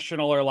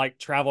international or like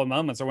travel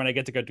moments are when I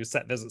get to go do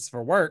set visits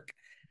for work.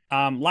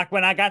 Like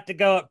when I got to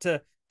go up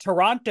to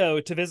Toronto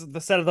to visit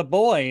the set of The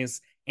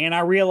Boys, and I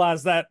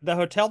realized that the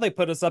hotel they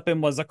put us up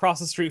in was across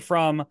the street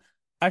from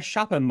a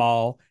shopping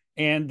mall.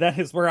 And that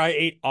is where I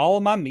ate all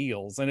of my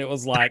meals. And it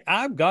was like,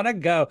 I'm gonna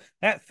go.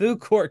 That food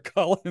court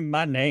calling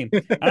my name.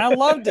 And I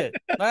loved it.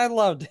 I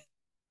loved it.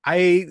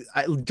 I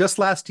just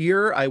last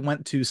year I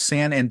went to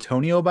San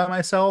Antonio by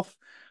myself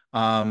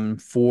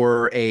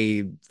for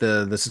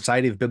the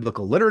Society of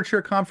Biblical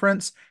Literature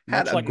conference.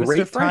 Had Much a like Mr.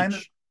 great time,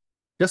 French.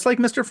 just like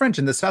Mr. French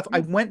in the South. I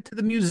Yeah. went to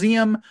the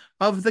Museum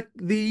of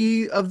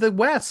the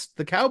West,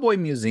 the Cowboy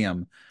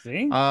Museum.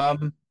 See?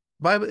 Um,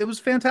 but it was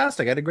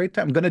fantastic. I had a great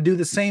time. I'm going to do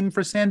the same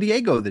for San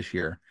Diego this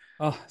year.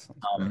 Oh,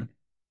 sounds great. Um,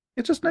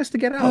 it's just nice to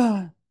get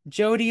out.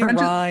 Jody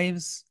French is,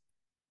 arrives.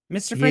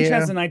 Mr. French yeah.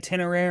 has an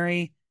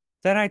itinerary.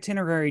 That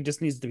itinerary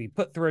just needs to be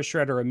put through a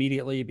shredder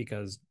immediately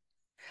because.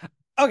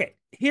 Okay,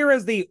 here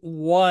is the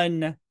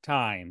one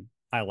time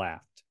I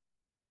laughed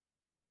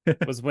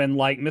was when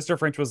like Mr.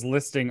 French was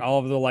listing all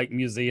of the like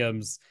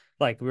museums.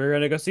 Like, we're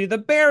gonna go see the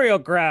burial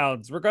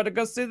grounds. We're gonna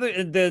go see the.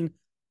 And then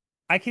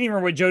I can't even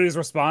remember what Jody's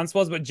response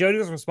was, but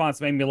Jody's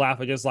response made me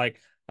laugh. It just like,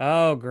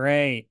 oh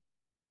great,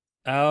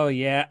 oh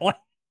yeah. Like,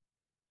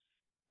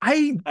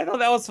 I I thought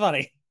that was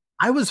funny.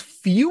 I was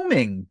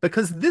fuming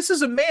because this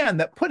is a man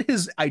that put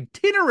his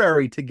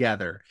itinerary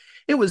together.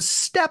 It was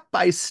step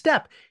by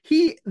step.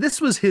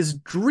 This was his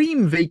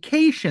dream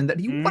vacation that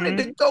he wanted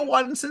to Mm-hmm. go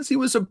on since he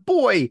was a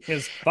boy.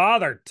 His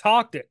father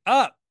talked it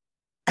up.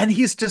 And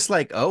he's just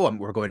like, oh,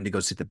 we're going to go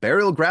see the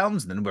burial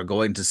grounds, and then we're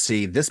going to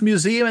see this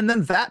museum and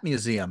then that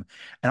museum.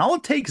 And all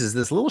it takes is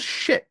this little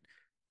shit,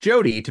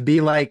 Jody, to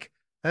be like,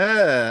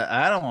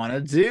 I don't want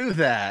to do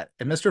that.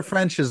 And Mr.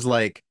 French is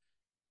like,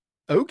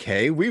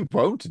 okay, we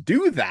won't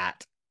do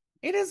that.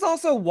 It is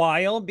also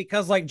wild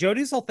because like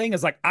Jody's whole thing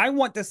is like, I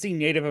want to see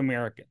Native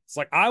Americans.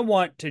 Like, I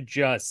want to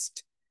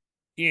just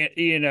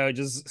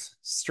just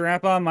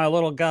strap on my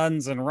little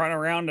guns and run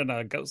around in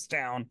a ghost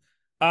town.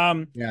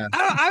 Yeah.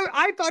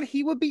 I thought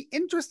he would be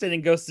interested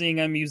in go seeing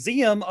a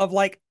museum of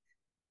like,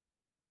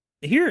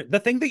 here, the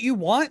thing that you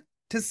want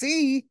to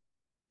see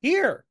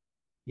here.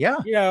 Yeah.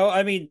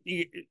 I mean,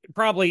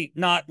 probably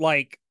not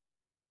like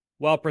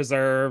well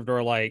preserved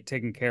or like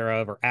taken care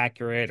of or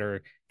accurate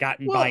or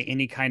gotten Well, by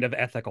any kind of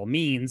ethical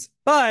means,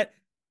 but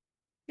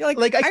like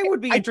like I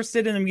would be I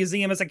interested in a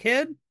museum as a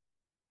kid.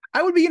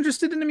 I would be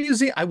interested in a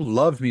museum. I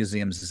love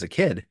museums as a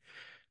kid.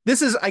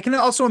 I can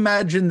also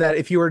imagine that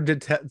if you were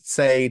to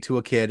say to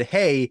a kid,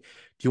 hey, do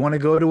you want to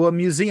go to a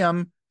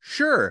museum?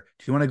 Sure.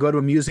 Do you want to go to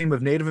a museum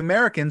of Native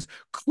Americans?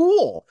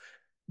 Cool.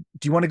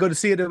 Do you want to go to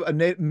see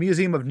a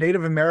museum of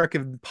Native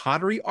American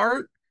pottery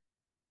art?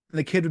 And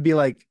the kid would be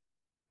like,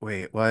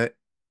 wait, what?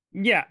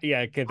 Yeah,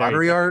 yeah, okay, there you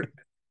Pottery go. art?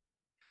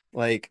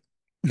 Like,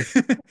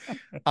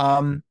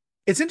 um,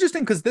 it's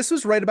interesting because this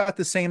was right about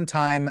the same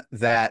time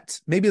that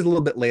maybe a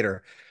little bit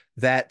later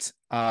that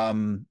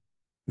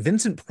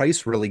Vincent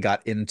Price really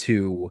got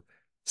into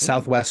Ooh,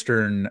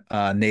 Southwestern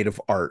native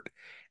art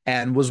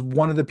and was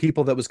one of the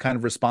people that was kind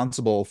of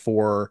responsible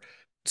for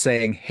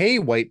saying, hey,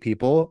 white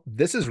people,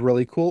 this is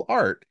really cool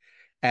art,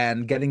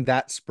 and getting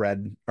that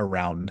spread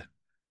around.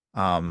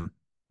 Um,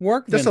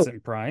 work, just a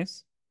Vincent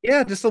Price.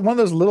 yeah, one of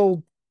those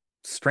little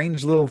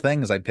strange little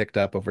things I picked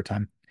up over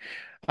time.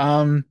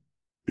 Um,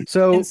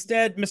 so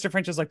Instead, Mr.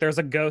 French is like, there's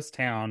a ghost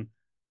town,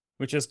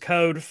 which is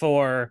code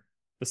for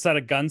the set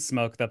of gun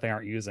smoke that they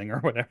aren't using or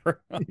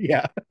whatever.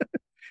 Yeah.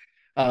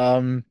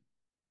 Um,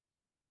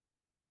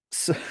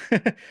 so,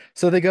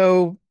 so they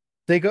go,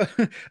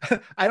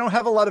 I don't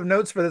have a lot of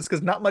notes for this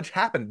because not much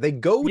happened. They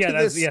go Yeah, to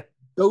that's this yeah.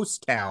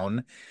 ghost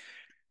town,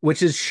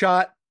 which is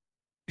shot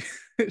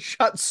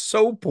shot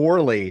so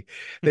poorly.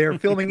 They are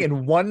filming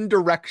in one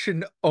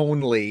direction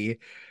only.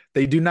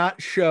 They do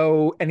not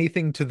show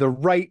anything to the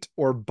right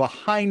or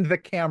behind the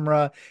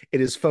camera. It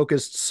is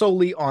focused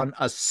solely on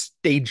a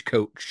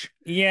stagecoach.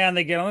 Yeah, and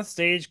they get on the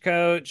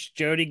stagecoach.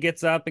 Jody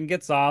gets up and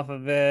gets off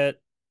of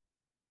it.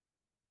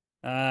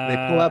 They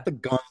pull Uh, out the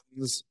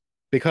guns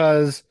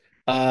because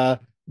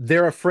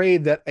they're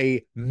afraid that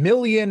 1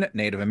 million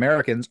Native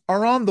Americans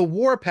are on the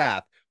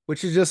warpath,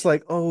 which is just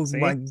like, oh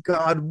my see,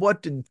 God,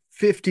 what did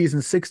 50s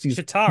and 60s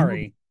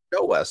Shatari.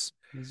 show us?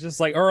 It's just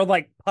like, or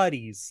like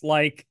putties,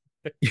 like,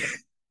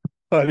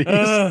 Buddies.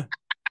 uh,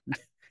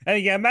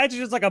 and yeah, imagine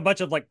just like a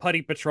bunch of like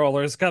putty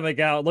patrollers coming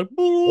out, like,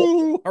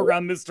 boo,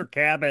 around Mr.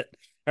 Cabot,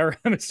 around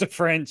Mr.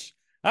 French.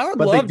 I would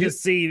But they love to do.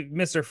 see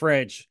Mr.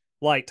 French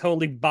like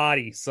totally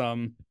body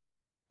some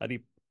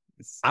putty.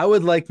 I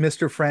would like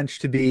Mr. French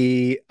to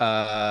be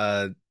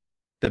the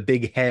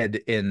big head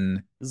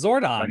in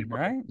Zordon,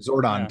 right?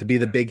 Zordon, Yeah. to be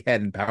the big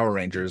head in Power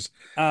Rangers.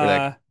 We're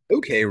like, Uh,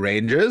 okay,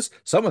 Rangers,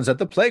 someone's at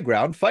the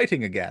playground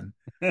fighting again.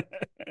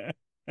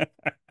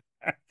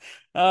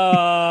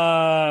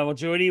 well,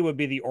 Jody would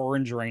be the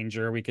Orange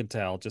Ranger, we could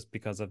tell, just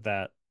because of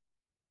that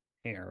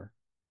hair.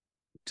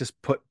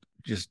 Just put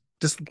just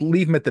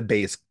leave him at the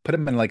base. Put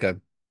him in like a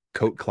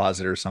coat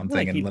closet or I feel something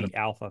like and he'd let him be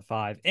Alpha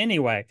 5.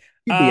 Anyway,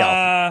 he'd be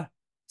Alpha.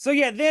 so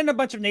yeah, then a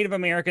bunch of Native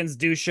Americans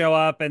do show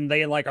up and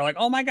they like are like,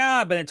 oh my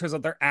God, but it turns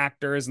out they're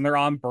actors and they're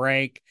on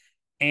break.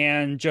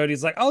 And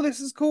Jody's like, oh, this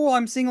is cool.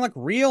 I'm seeing like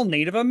real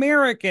Native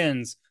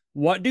Americans.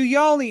 What do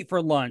y'all eat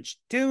for lunch?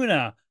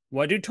 Tuna.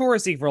 What do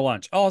tourists eat for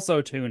lunch?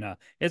 Also tuna,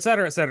 et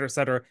cetera, et cetera, et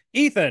cetera.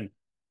 Ethan,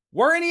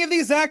 were any of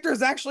these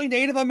actors actually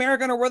Native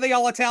American or were they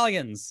all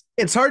Italians?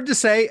 It's hard to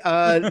say.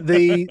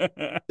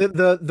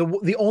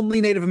 The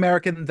only Native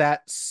American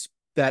that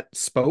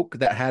spoke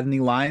that had any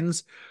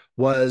lines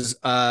was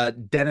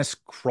Dennis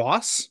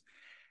Cross.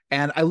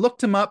 And I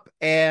looked him up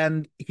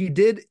and he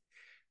did,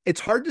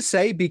 it's hard to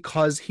say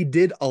because he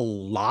did a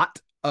lot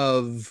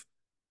of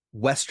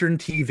Western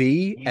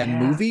TV and Yeah,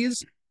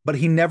 movies, but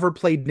he never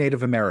played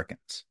Native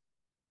Americans.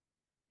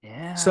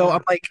 So yeah.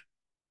 I'm like,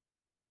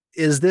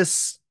 is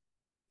this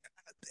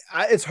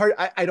it's hard.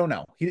 I don't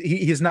know.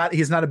 He's not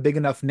a big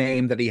enough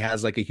name that he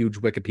has like a huge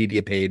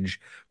Wikipedia page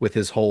with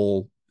his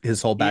whole Yeah,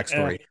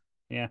 backstory.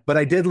 yeah. But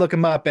I did look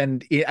him up,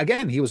 and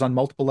again, he was on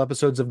multiple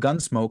episodes of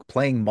Gunsmoke,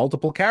 playing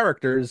multiple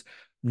characters,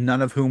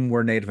 none of whom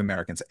were Native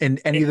Americans. In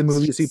any of the It's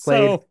movies he just played,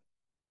 so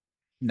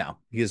no,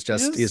 he's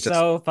just just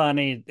so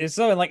funny. It's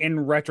so like in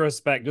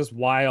retrospect, just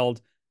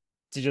wild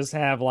to just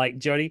have like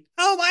Jody.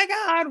 Oh my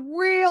God,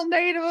 real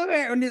Native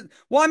American.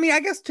 Well, I mean, I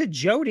guess to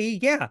Jody,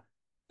 yeah.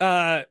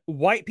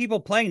 White people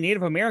playing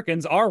Native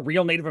Americans are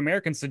real Native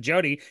Americans to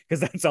Jody because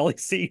that's all he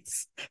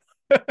sees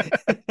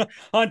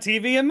on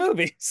TV and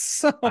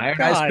movies. Oh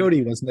Iron Eyes God.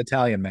 Cody was an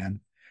Italian man.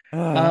 Uh,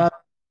 Uh,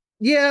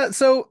 Yeah,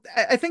 so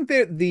I think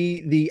that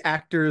the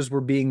actors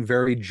were being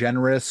very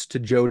generous to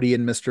Jody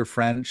and Mr.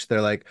 French.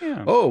 They're like,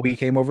 yeah. "Oh, we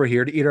came over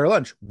here to eat our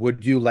lunch.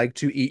 Would you like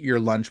to eat your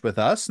lunch with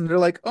us?" And they're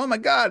like, "Oh my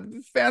God,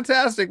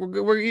 fantastic!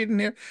 We're eating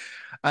here."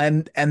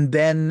 And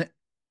then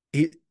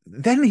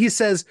he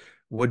says,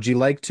 "Would you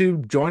like to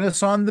join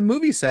us on the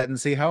movie set and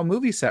see how a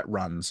movie set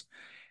runs?"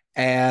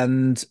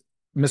 And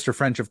Mr.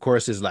 French, of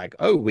course, is like,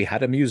 "Oh, we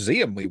had a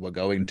museum we were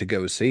going to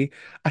go see."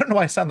 I don't know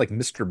why I sound like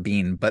Mr.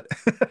 Bean, but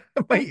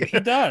Well, my he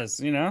does,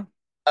 you know.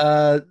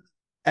 uh,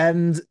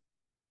 and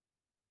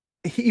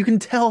you can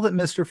tell that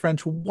Mr.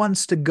 French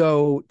wants to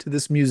go to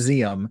this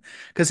museum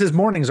because his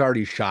morning's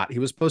already shot. He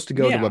was supposed to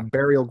go to a Yeah.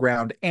 burial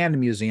ground and a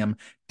museum,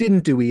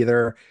 didn't do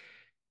either.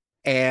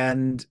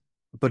 And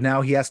but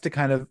now he has to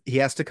kind of,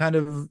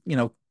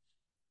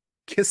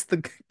 kiss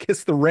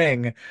the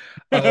ring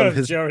of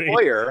his Jody.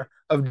 employer,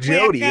 of We're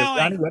Jody, of Johnny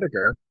going.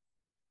 Whitaker.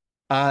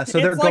 So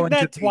they're It's like going to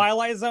that the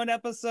Twilight Zone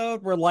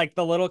episode where like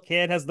the little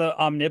kid has the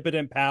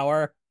omnipotent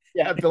power.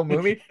 yeah, Bill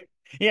Movie.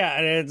 Yeah,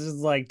 and it's just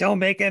like, don't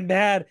make him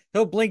bad.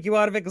 He'll blink you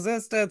out of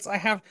existence.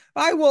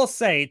 I will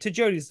say, to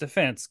Jody's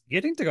defense,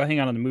 getting to go hang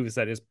out on the movie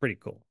set is pretty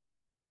cool.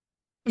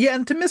 Yeah,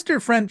 and to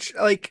Mr. French,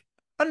 like,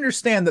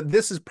 understand that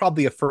this is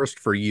probably a first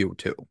for you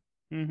too.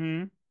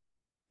 Hmm.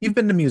 You've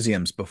been to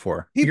museums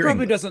before. He You're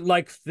probably English. doesn't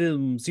like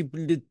films. He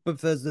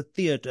prefers the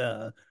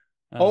theater.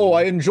 Oh,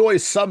 I Um, enjoy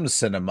some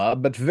cinema,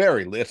 but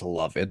very little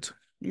of it.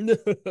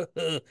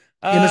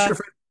 Yeah, uh,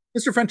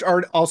 Mr. French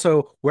are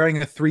also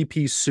wearing a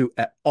three-piece suit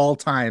at all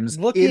times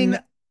looking in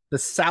the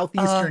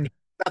uh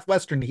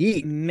southwestern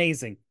heat.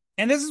 amazing.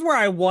 And this is where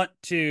I want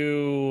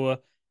to,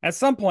 at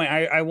some point,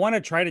 I want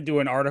to try to do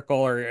an article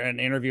or an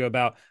interview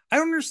about, I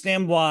don't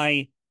understand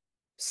why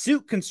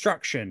suit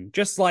construction,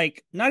 just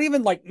like not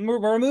even like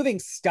we're removing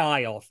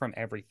style from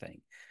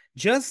everything.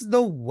 Just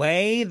the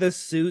way the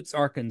suits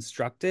are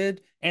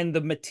constructed and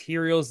the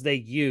materials they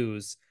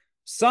use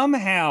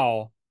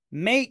somehow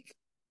make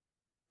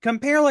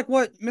compare like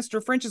what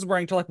Mr. French is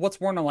wearing to like what's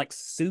worn on like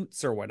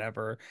suits or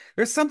whatever.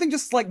 There's something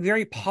just like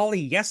very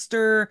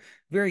polyester,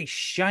 very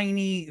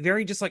shiny,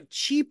 very just like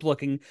cheap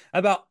looking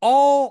about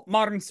all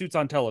modern suits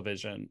on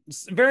television.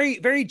 Very,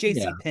 very JC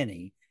Yeah.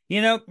 Penney,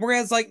 you know,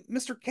 whereas like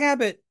Mr.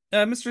 Cabot,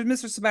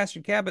 Mr.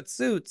 Sebastian Cabot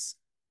suits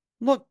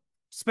look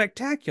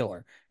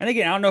spectacular. And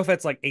again, I don't know if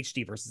it's like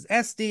HD versus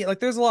SD. Like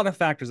there's a lot of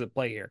factors at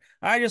play here.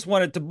 I just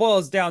wanted to boil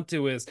us down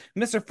to is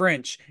Mr.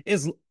 French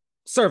is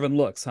serving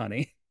looks,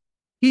 honey.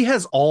 He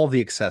has all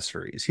the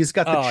accessories. He's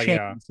got the Oh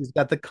yeah. chains, he's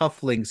got the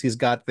cufflinks, he's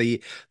got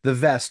the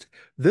vest.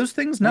 Those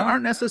things Well,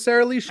 aren't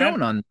necessarily and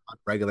shown on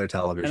regular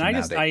and television I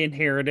just nowadays. I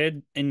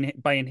inherited, and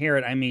by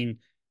inherit I mean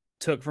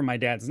took from my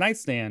dad's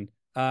nightstand,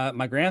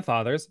 my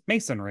grandfather's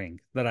mason ring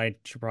that I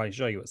should probably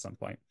show you at some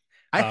point.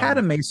 I had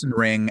a Um, mason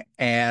ring,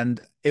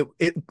 and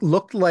it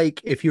looked like,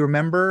 if you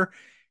remember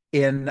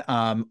in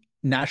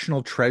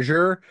National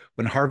Treasure,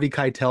 when Harvey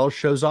Keitel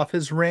shows off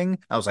his ring,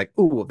 I was like,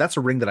 "Ooh, that's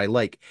a ring that I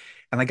like."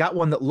 And I got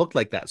one that looked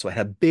like that. So it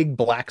had a big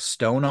black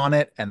stone on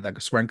it and the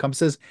square and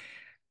compasses.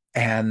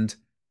 And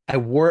I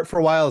wore it for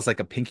a while as like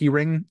a pinky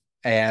ring.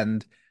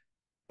 And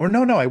or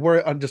no, I wore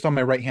it just on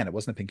my right hand. It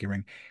wasn't a pinky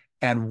ring.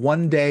 And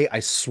one day I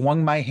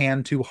swung my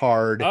hand too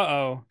hard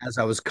uh-oh. as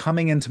I was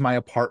coming into my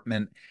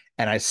apartment,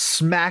 and I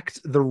smacked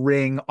the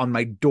ring on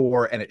my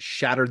door and it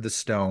shattered the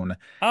stone.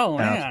 Oh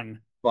And I was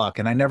man. like, fuck.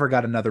 And I never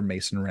got another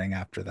mason ring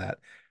after that.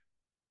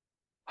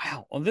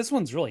 Wow. Well, this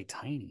one's really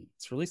tiny.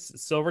 It's really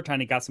silver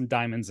tiny, got some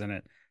diamonds in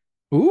it.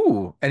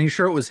 Ooh, and you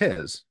sure it was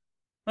his?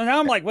 And now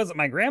I'm like, was it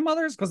my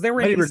grandmother's? Because they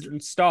were in Might have, Eastern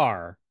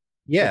Star,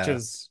 which yeah.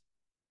 is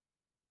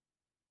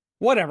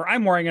whatever.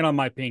 I'm wearing it on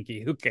my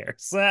pinky. Who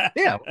cares?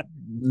 Yeah.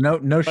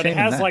 No But it shame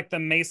in has that. like the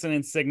Mason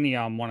insignia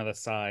on one of the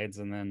sides,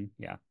 and then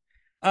yeah.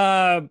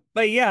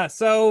 But yeah,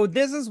 so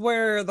this is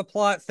where the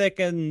plot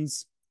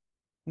thickens,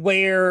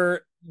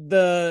 where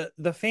the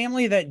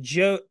family that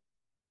Joe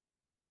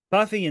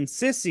Buffy and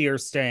Sissy are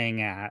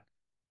staying at,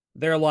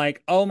 they're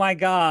like, oh my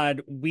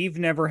God, we've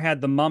never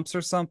had the mumps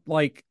or something.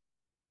 Like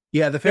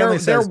Yeah, the family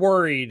they're says,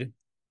 worried.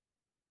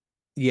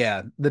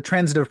 yeah, the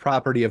transitive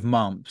property of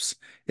mumps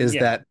is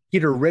Yeah, that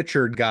Peter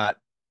Richard got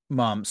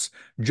mumps.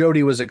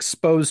 Jody was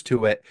exposed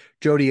to it.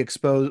 Jody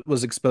exposed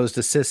was exposed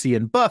to Sissy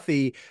and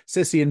Buffy.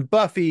 Sissy and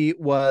Buffy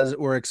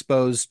were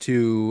exposed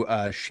to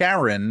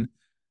Sharon,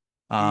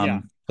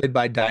 yeah. played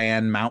by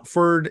Diane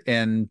Mountford,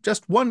 and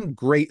just one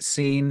great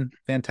scene,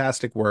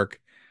 fantastic work.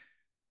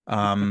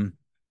 Um,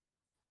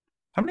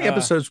 how many Uh,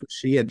 episodes was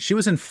she in? She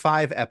was in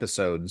 5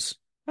 episodes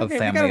of okay,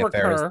 we got to Family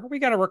Affairs. recur. We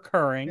got a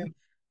Yeah. recurring.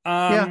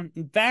 Yeah.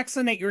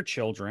 Vaccinate your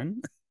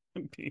children,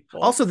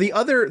 people. Also, the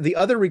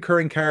other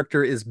recurring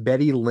character is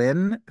Betty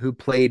Lynn, who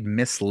played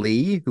Miss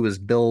Lee, who is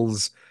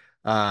Bill's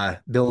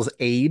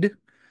aide.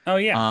 Oh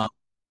yeah, Uh,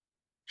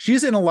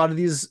 she's in a lot of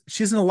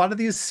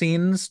these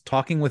scenes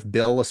talking with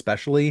Bill,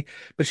 especially,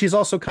 but she's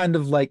also kind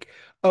of like,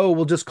 oh,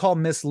 we'll just call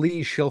Miss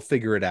Lee, she'll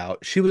figure it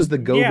out. She was the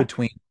yeah.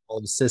 go-between all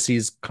of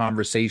Sissy's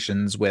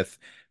conversations with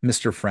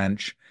Mr.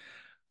 French.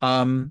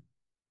 Um,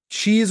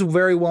 she's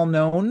very well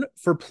known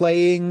for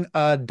playing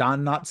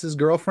Don Knotts'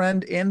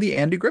 girlfriend in the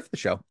Andy Griffith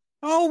Show.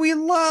 Oh, we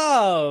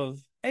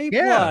love A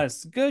Yeah,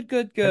 plus. Good,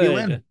 good, Betty good.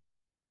 Lynn.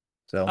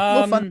 So, a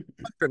little Um, fun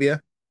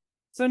trivia.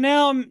 so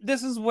now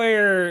this is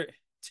where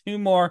two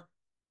more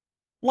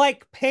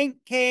like paint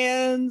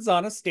cans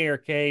on a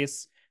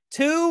staircase.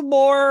 Two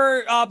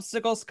more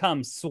obstacles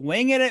come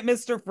swinging at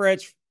Mr.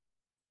 Fritch.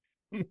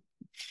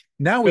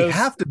 Now we Goes,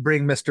 have to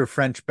bring Mr.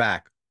 French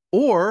back,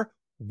 or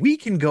we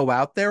can go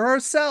out there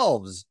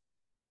ourselves.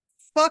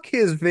 Fuck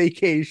his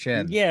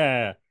vacation.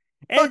 yeah.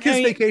 And Fuck I his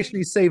mean, vacation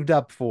he saved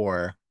up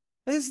for.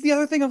 this is the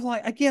other thing of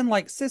like, again,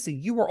 like,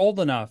 Sissy, you were old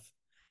enough.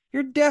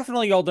 You're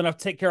definitely old enough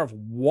to take care of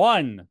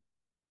one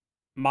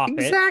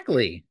moppet,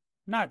 Exactly.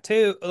 not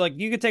two. Like,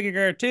 you could take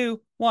care of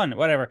two, one,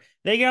 whatever.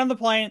 They get on the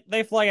plane,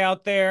 they fly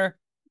out there,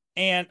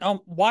 and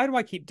why do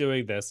I keep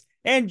doing this?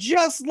 And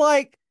just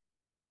like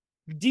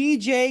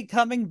DJ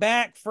coming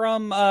back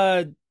from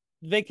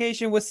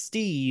vacation with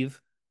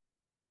Steve,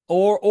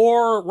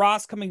 or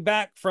Ross coming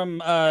back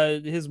from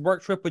his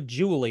work trip with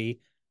Julie,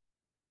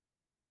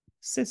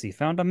 Sissy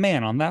found a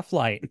man on that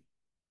flight.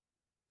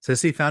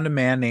 Sissy found a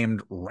man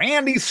named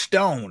Randy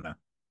Stone.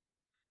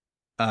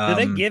 Did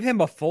they Um, give him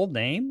a full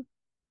name?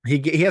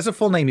 he has a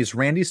full name. He's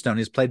Randy Stone.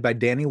 He's played by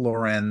Danny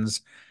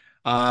Lorenz.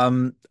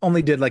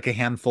 Only did like a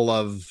handful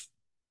of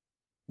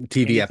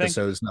TV Anything?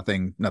 episodes,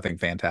 nothing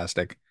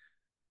fantastic.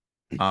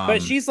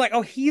 But Um, she's like,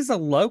 oh, he's a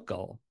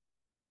local.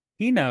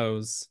 He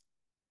knows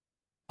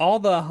all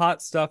the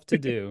hot stuff to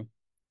do.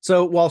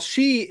 so while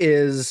she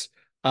is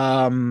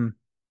um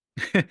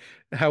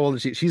how old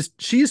is she?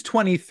 She's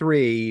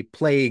 23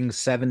 playing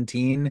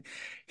 17.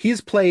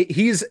 He's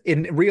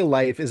in real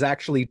life is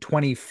actually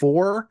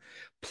 24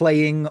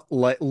 playing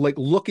like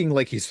looking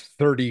like he's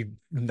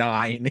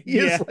 39.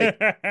 Yeah.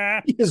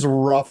 He is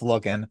rough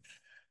looking.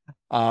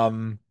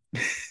 Um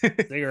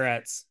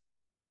Cigarettes.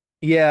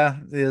 yeah,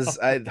 is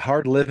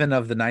hard living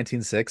of the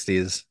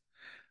 1960s.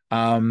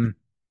 Um,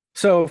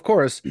 so of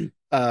course,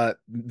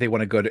 they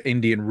want to go to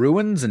Indian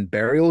ruins and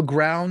burial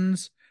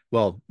grounds.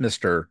 well,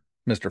 Mr.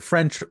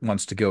 French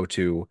wants to go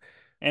to.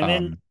 And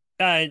then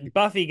um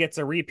Buffy gets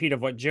a repeat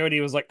of what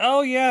Jody was like,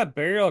 "Oh yeah,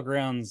 burial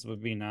grounds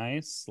would be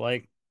nice."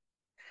 Like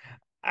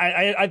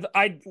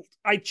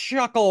I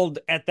chuckled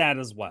at that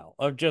as well,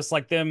 of just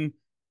like them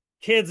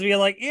kids being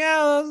like,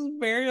 "Yeah, those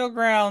burial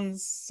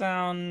grounds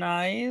sound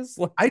nice."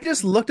 I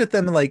just looked at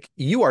them like,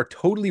 you are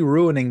totally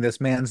ruining this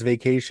man's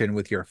vacation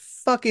with your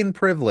fucking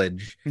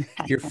privilege,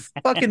 your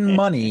fucking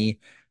money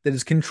that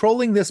is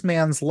controlling this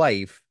man's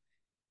life.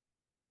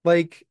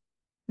 Like,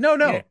 no, Yeah.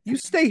 no, you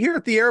stay here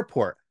at the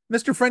airport.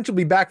 Mr. French will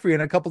be back for you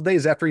in a couple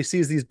days after he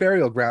sees these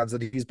burial grounds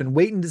that he's been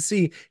waiting to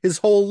see his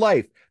whole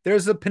life.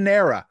 There's a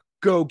Panera.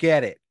 Go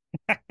get it.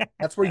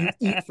 That's where you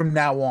eat from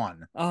now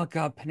on. Oh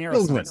God, Panera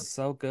smells Children.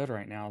 so good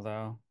right now,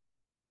 though.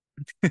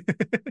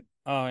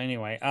 Oh,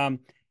 anyway,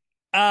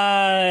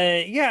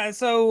 yeah.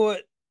 So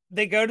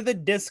they go to the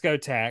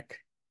discotheque.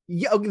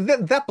 Yeah,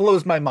 that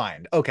blows my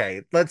mind.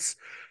 Okay, let's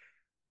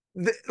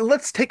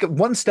take it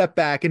one step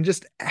back and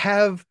just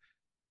have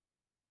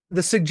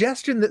the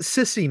suggestion that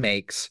Sissy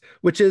makes,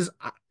 which is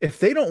if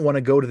they don't want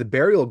to go to the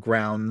burial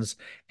grounds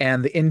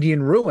and the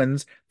Indian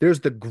ruins,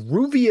 there's the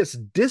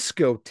grooviest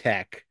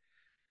discotheque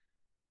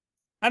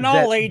An that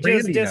all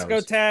ages Randy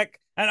knows. discotheque,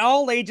 an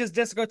all ages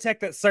discotheque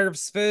that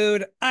serves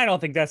food. I don't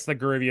think that's the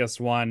grooviest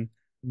one.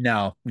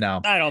 No,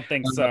 no. I don't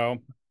think Uh, so.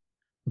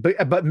 but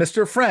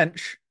Mr.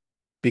 French,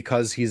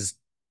 because he's,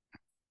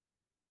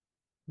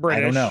 I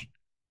don't know, British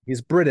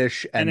he's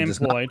British and and does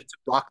not employed. want to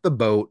rock the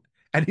boat,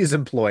 and he's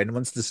employed and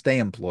wants to stay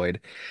employed,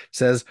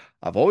 says,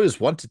 I've always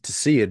wanted to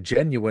see a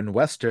genuine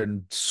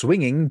Western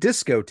swinging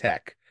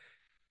discotheque.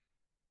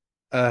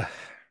 Uh,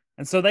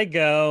 And so they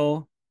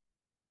go.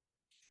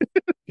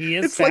 He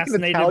is it's like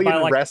an fascinated by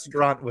Italian like,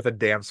 restaurant with a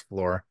dance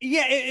floor.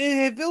 yeah,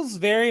 it feels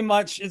very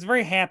much, it's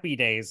very Happy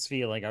Days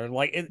feeling, or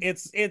like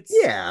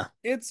Yeah.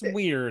 it's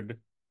weird.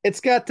 It's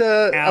got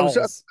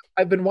Owls.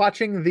 I've been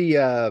watching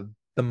the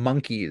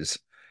Monkeys,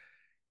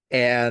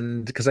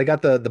 and because I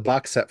got the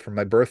box set for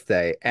my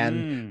birthday, and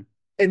Mm.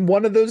 in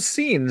one of those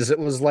scenes it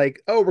was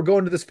like, oh, we're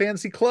going to this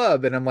fancy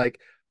club, and I'm like,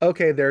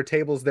 okay, there are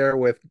tables there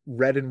with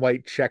red and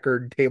white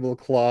checkered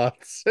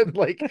tablecloths and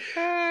like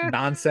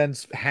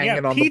nonsense Yeah,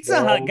 hanging on the Pizza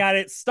Hut wall, got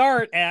its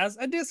start as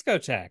a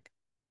discotheque.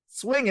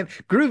 swinging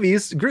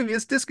grooviest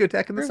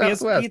discotheque in the Previous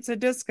Southwest. pizza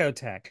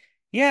discotheque.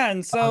 Yeah,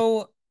 and uh,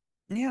 so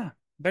yeah,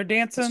 they're Mr.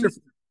 dancing.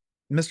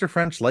 Mr.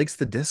 French likes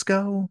the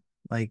disco.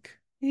 Like,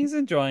 He's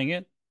enjoying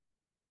it.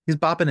 he's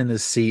bopping in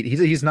his seat.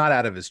 He's not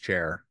out of his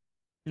chair.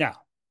 No.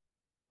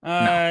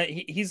 No.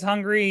 He's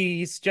hungry.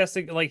 He's just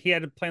like he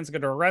had plans to go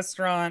to a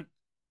restaurant.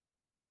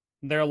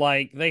 They're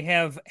like they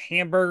have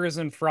hamburgers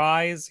and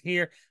fries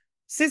here.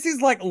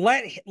 Sissy's like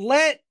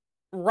let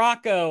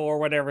Rocco or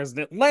whatever his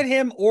name, let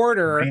him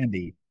order.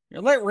 Randy.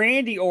 Let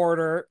Randy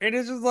order. And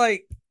it's just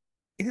like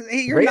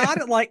you're Rand,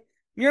 not at like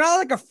you're not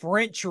like a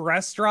French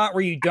restaurant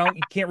where you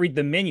can't read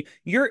the menu.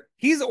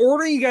 He's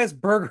ordering you guys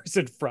burgers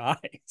and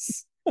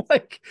fries.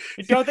 like,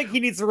 I don't think he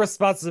needs the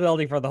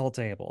responsibility for the whole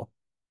table.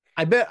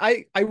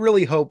 I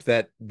really hope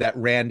that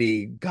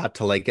Randy got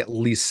to like at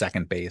least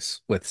second base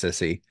with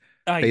Sissy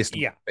based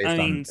Yeah. I based on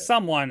mean,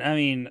 someone. I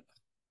mean,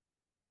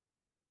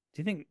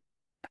 do you think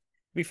it'd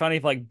be funny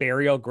if like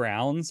Burial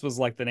Grounds was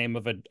like the name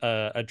of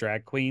a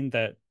drag queen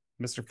that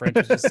Mr. French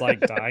was just like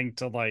dying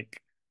to like?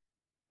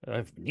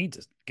 I need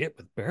to get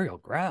with Burial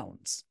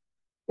Grounds.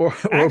 or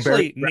Barry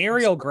Actually,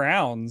 Marial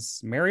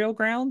Grounds.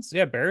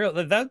 Yeah, Burial.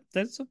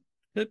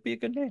 Could be a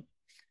good name.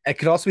 It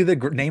could also be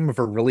the name of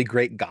a really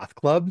great goth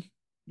club.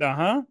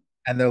 Uh-huh.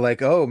 And they're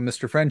like, "Oh,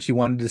 Mr. French, you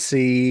wanted to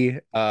see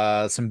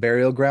some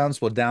burial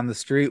grounds? Well, down the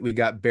street we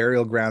got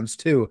burial grounds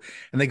too."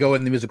 And they go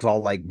in, the music's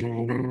all like,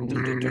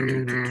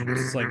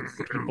 Just like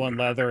people in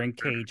leather and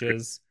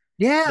cages.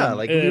 The yeah,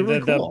 like it'd be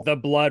really cool. the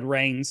blood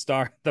rain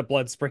star, the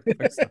blood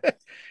sprinkler stuff.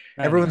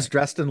 Everyone's Anyway.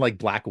 dressed in like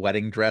black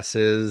wedding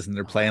dresses, and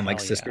they're Oh playing like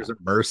hell Sisters yeah.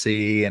 of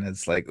Mercy, and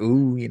it's like,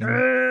 ooh, you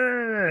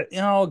know,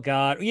 Oh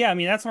God. Yeah, I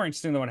mean that's more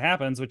interesting than what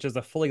happens, which is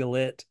a fully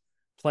lit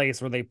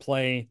place where they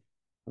play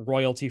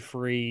royalty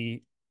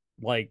free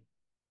like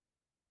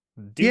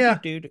do do yeah.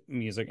 do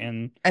music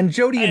and And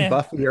Jody and eh,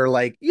 Buffy are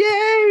like,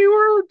 yay,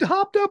 we're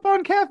hopped up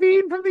on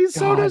caffeine from these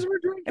sodas God.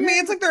 we're I mean,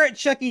 it's drinking. like they're at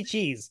Chuck E.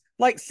 Cheese.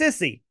 Like,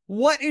 Sissy,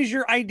 what is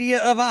your idea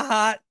of a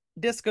hot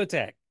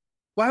discotheque?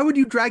 Why would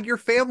you drag your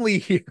family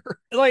here?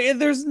 Like,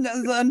 there's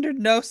under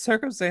no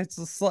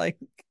circumstances like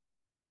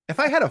If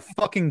I had a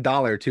fucking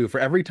dollar too for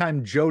every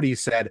time Jody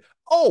said,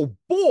 "Oh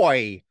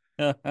boy,"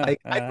 like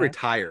I'd and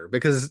retire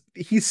because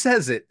he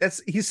says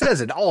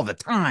it all the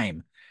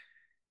time.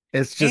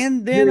 It's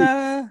just then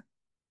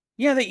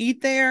yeah, they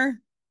eat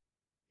there.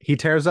 he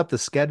tears up the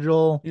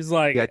schedule, He's the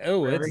like,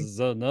 oh, itinerary. it's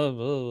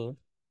enough.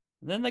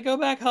 Then they go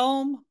back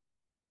home.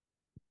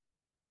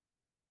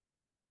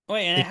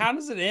 Wait, and how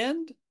does it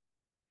end? Is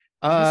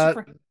Mr. Uh,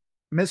 Fr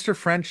Mr.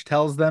 French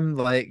tells them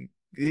like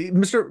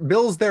Mr.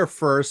 Bill's there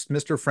first.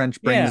 Mr. French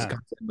Yeah.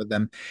 comes in with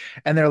them,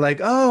 and they're like,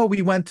 "Oh,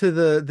 we went to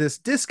this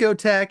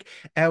discotheque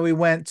and we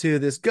went to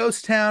this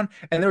ghost town."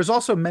 And there was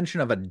also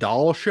mention of a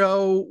doll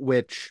show,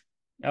 which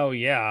Oh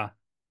yeah.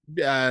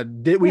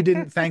 We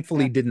didn't,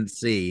 thankfully didn't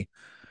see.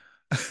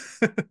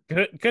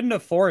 Couldn't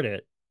afford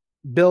it.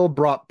 Bill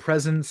brought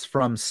presents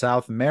from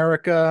South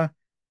America.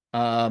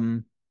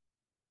 Um,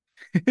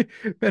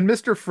 and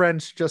Mr.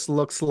 French just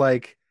looks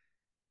like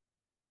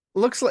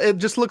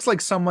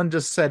someone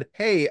just said,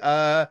 "Hey,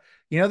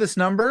 you know this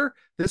number?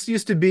 This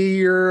used to be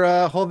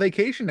your whole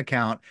vacation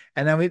account,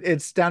 and now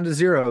it's down to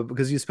zero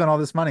because you spent all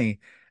this money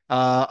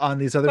on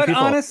these other But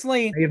people.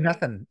 honestly, You have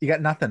nothing. You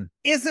got nothing."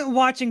 isn't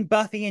watching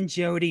Buffy and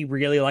Jody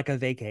really like a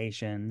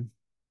vacation?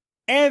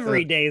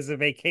 Every Ugh, day is a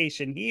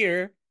vacation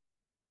here.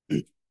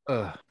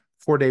 ugh.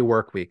 4-day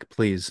work week,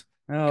 please.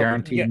 Oh,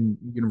 Guaranteed yeah.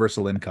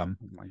 universal income.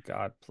 Oh my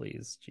God,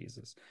 please,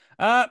 Jesus.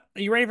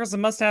 You ready for some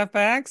must-have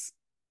facts?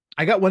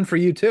 I got one for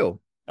you too.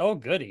 Oh,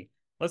 goody.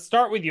 Let's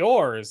start with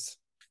yours.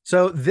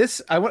 So it's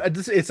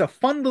a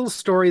fun little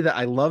story that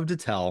I love to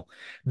tell.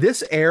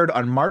 This aired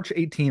on March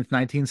 18th,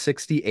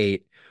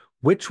 1968,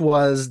 which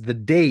was the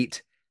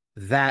date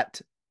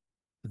that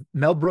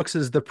Mel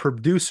Brooks's The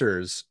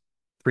Producers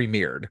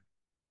premiered.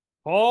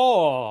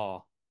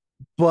 Oh.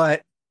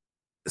 But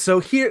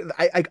so here,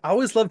 I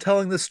always love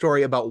telling this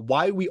story about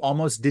why we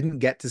almost didn't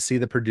get to see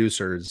The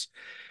Producers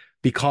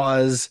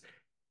because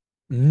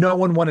no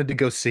one wanted to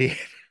go see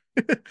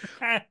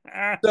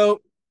it.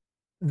 So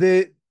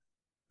the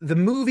the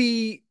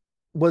movie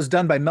was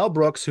done by Mel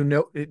Brooks, who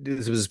know it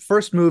was his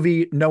first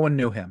movie. No one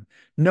knew him.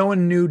 No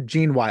one knew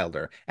Gene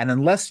Wilder, and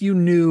unless you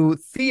knew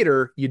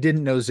theater, you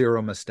didn't know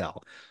Zero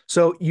Mostel.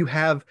 So you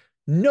have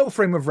no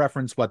frame of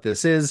reference what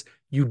this is.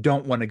 You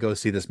don't want to go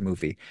see this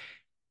movie.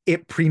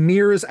 It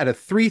premieres at a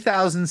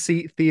 3,000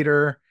 seat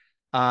theater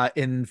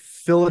in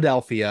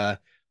Philadelphia,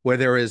 where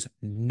there is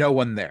no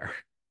one there.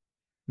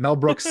 Mel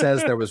Brooks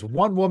says there was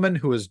one woman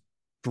who was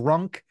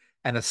drunk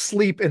and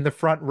asleep in the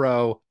front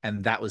row,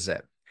 and that was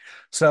it.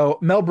 So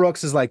Mel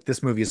Brooks is like,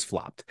 this movie is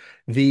flopped.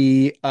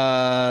 The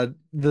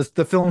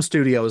film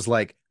studio is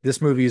like, this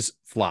movie's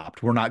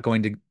flopped. We're not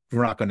going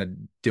to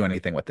do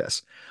anything with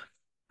this.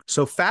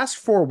 So fast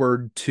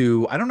forward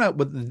to, I don't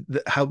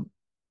know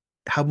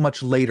how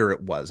much later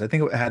it was. I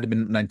think it had to been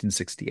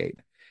 1968.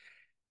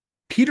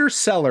 Peter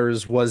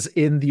Sellers was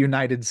in the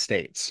United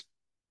States.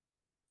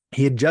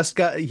 He had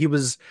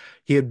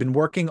been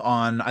working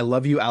on I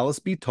Love You, Alice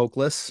B.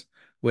 Toklas,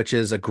 which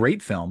is a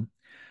great film.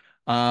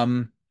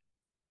 Um,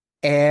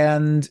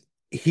 and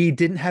he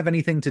didn't have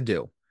anything to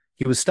do.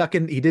 He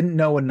didn't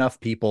know enough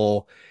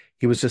people.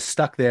 He was just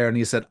stuck there and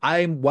he said,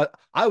 I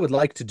would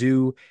like to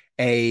do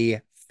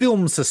a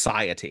film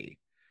society.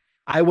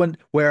 I want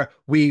where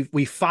we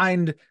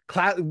find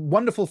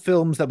wonderful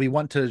films that we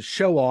want to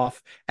show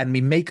off, and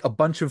we make a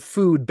bunch of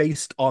food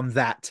based on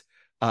that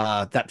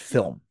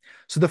film.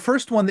 So the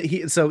first one that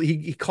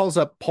he calls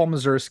up Paul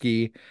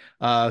Mazursky,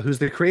 who's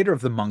the creator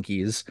of the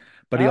Monkees,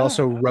 but he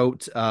also Ah.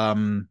 wrote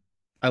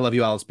I Love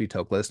You, Alice B.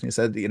 Toklas, and he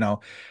said,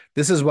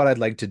 this is what I'd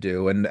like to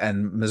do. And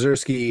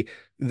Mazursky,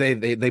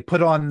 they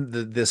put on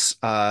this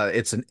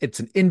it's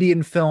an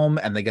Indian film,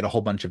 and they get a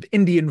whole bunch of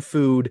Indian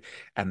food,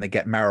 and they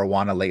get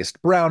marijuana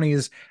laced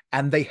brownies,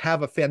 and they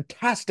have a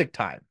fantastic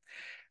time.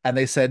 And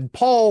they said,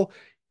 Paul,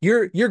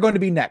 you're going to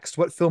be next.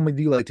 What film would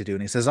you like to do?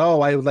 And he says,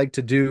 oh, I would like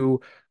to do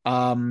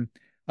um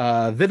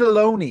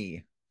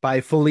Vidaloni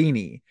by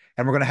Fellini.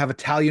 And we're going to have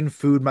Italian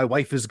food. My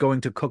wife is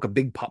going to cook a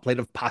big plate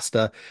of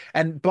pasta.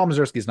 And Paul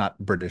Mazursky's not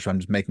British. I'm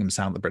just making him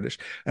sound the British.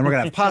 And we're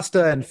going to have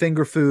pasta and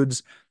finger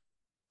foods.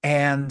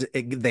 And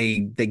they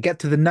get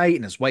to the night,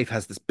 and his wife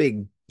has this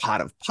big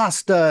pot of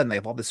pasta, and they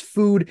have all this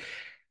food.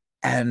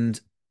 And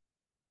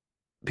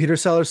Peter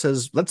Sellers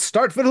says, let's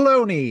start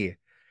Vidaloni.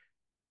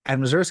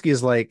 And Mazursky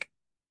is like,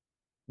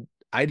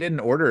 I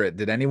didn't order it.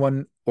 Did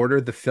anyone order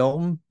the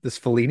film, this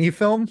Fellini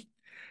film?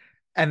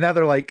 And now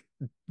they're like,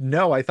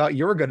 no, I thought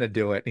you were going to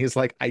do it. And he's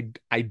like,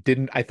 I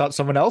didn't. I thought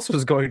someone else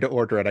was going to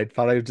order it. I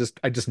thought I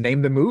just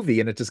named the movie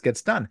and it just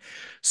gets done.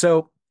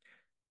 So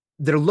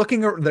they're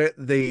looking,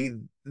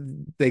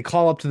 they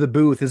call up to the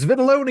booth. Is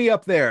Vitelloni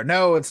up there?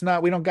 No, it's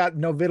not. We don't got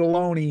no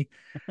Vitelloni.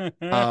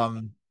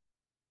 Um,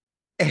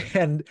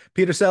 and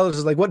Peter Sellers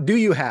is like, what do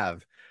you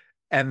have?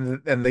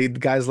 And the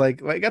guy's like,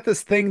 well, I got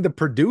this thing, the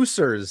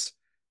producers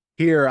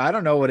here. I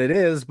don't know what it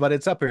is, but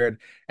it's up here.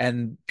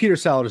 And Peter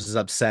Sellers is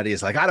upset.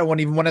 He's like, I don't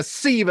even want to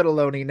see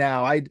Vitelloni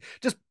now. I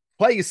just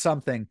play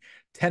something.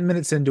 10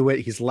 minutes into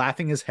it, he's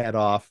laughing his head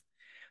off.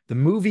 The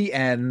movie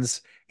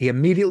ends. He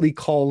immediately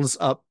calls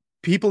up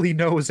people he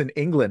knows in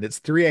England. It's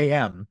 3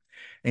 a.m.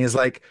 And he's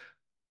like,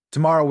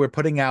 tomorrow we're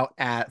putting out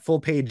at full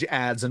page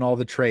ads in all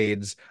the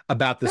trades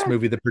about this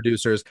movie, The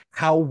Producers,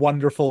 how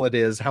wonderful it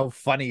is, how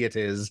funny it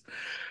is.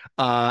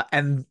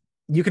 And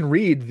you can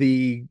read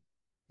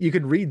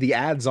the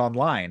ads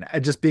online,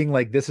 just being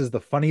like, this is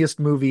the funniest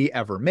movie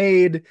ever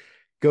made.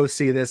 Go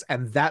see this.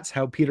 And that's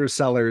how Peter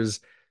Sellers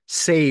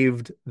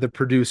saved The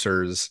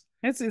Producers.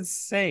 It's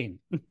insane.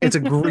 It's a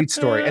great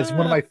story. It's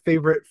one of my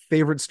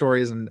favorite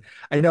stories. And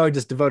I know I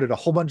just devoted a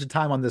whole bunch of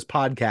time on this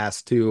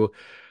podcast to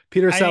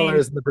Peter I mean,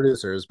 Sellers and The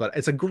Producers, but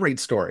it's a great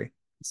story.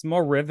 it's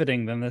more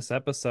riveting than this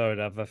episode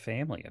of A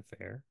Family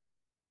Affair.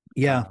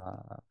 Yeah.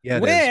 Yeah,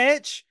 it is.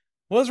 Which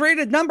was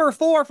rated number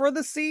 4 for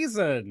the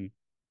season.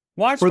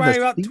 Watched For by the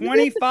about season?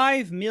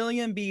 25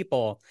 million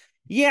people.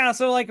 Yeah,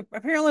 so like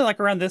apparently like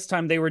around this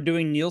time they were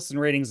doing Nielsen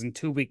ratings in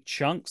 2 week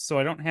chunks, so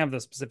I don't have the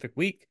specific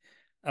week.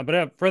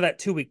 But for that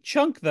 2 week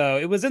chunk though,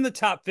 it was in the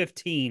top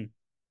 15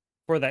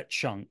 for that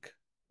chunk.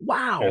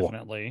 Wow.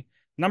 Definitely.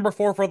 Number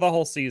 4 for the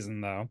whole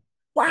season though. In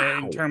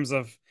Wow. terms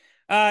of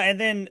and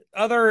then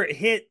other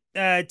hit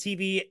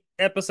TV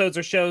episodes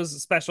or shows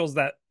specials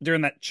that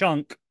during that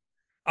chunk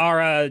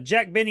are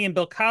Jack Benny and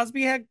Bill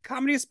Cosby had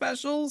comedy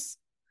specials.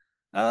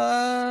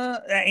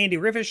 Andy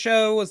Riffis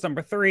show was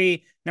number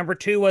 3. Number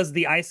 2 was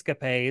The Ice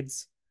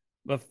Capades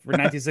for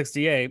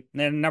 1968.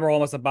 And number 1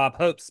 was a Bob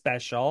Hope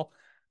special.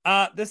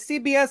 The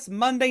CBS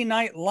Monday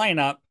night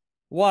lineup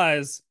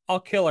was All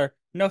Killer,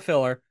 No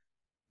Filler,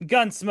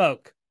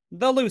 Gunsmoke,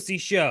 The Lucy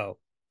Show,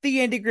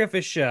 The Andy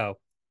Griffith Show,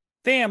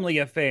 Family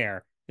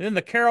Affair, and then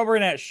The Carol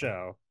Burnett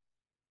Show.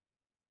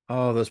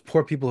 Oh, those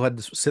poor people who had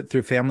to sit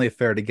through Family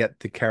Affair to get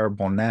to Carol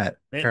Burnett.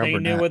 Carol They knew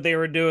Burnett. what they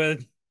were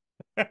doing.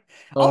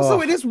 Also,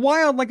 it Oh, is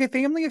wild. Like a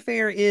Family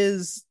Affair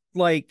is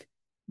like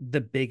the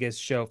biggest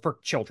show for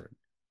children.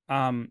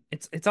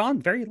 It's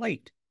on very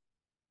late.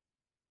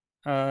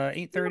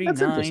 Eight thirty that's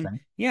nine. interesting.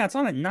 Yeah, it's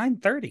on at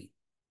 9:30.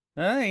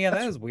 Yeah, that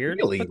That's is weird.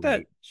 really But that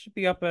late. should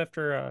be up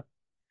after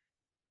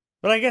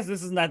but I guess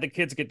this is not the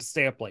kids get to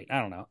stay up late. I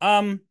don't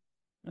know.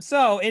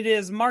 So it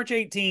is March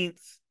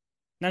 18th,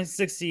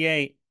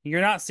 1968.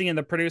 You're not seeing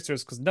the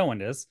producers because no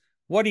one is.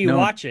 What are you No.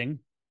 watching?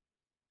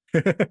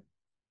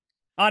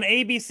 On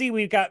ABC,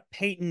 we've got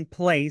Peyton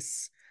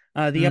Place.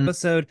 The Mm,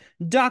 episode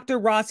Dr.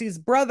 Rossi's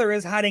brother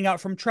is hiding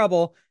out from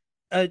trouble.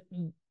 Uh,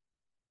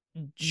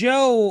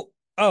 Joe.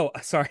 Oh,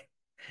 sorry.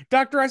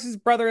 Dr. Rossi's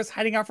brother is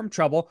hiding out from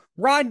trouble.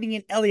 Rodney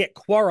and Elliot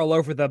quarrel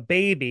over the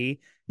baby.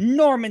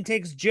 Norman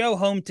takes Joe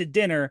home to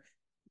dinner.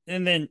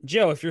 And then,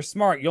 Joe, if you're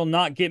smart, you'll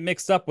not get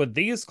mixed up with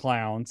these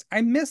clowns.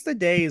 I miss the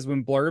days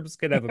when blurbs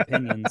could have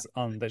opinions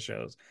on the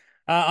shows.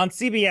 On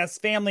CBS,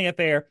 Family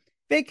Affair.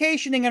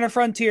 Vacationing in a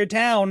frontier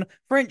town,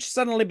 French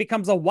suddenly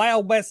becomes a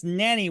Wild West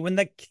nanny when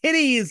the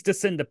kiddies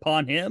descend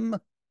upon him.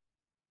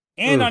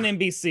 And on oof.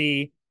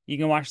 NBC, you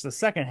can watch the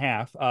second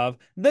half of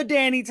The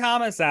Danny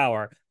Thomas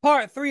Hour,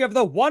 part 3 of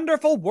The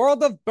Wonderful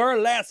World of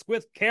Burlesque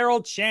with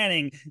Carol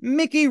Channing,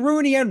 Mickey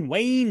Rooney, and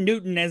Wayne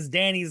Newton as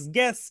Danny's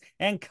guests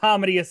and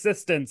comedy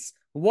assistants.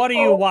 What are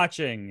you Oh,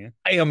 watching?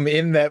 I am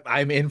in that.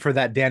 I'm in for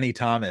that Danny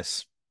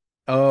Thomas.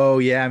 Oh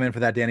yeah, I'm in for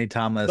that Danny The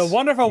Thomas.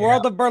 Wonderful Yeah.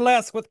 World of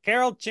Burlesque with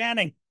Carol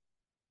Channing.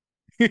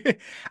 I'm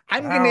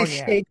Oh, gonna yeah.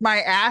 shake my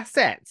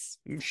assets.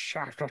 Yeah,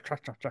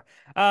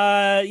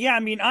 I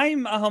mean,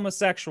 I'm a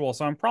homosexual,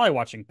 so I'm probably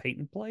watching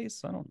Peyton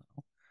Place. I don't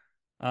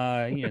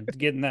know.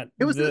 Getting that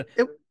It was the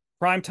it,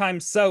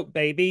 primetime soap,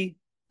 baby.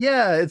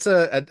 yeah, it's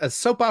a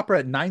soap opera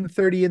at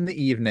 9:30 in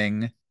the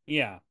evening.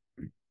 Yeah.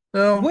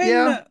 So When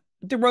yeah,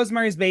 did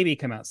Rosemary's Baby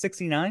come out?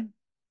 69?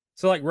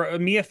 So like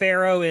Mia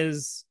Farrow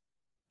is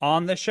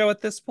on the show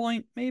at this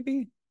point,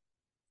 maybe?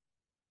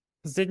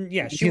 'Cause didn't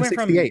yeah,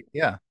 1968.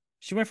 Yeah.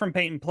 she went from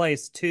Peyton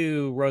Place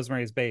to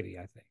Rosemary's Baby,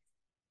 I think.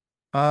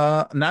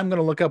 Now I'm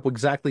gonna look up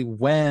exactly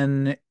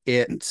when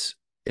it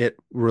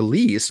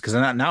released because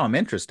now I'm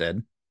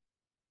interested.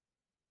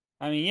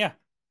 I mean, yeah.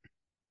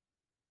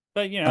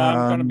 But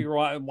I'm gonna be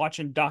Um,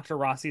 watching Dr.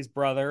 Rossi's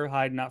brother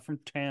hiding out from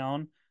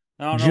town.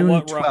 I don't know June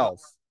what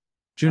 12th,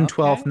 June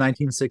 12th, okay.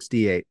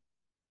 1968.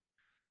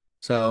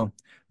 So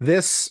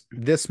this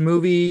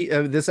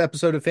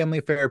episode of Family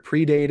Affair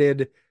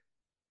predated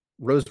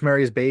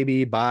Rosemary's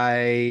Baby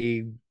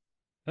by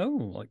Oh,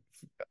 like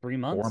 3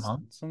 months, 4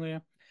 months. something. Yeah.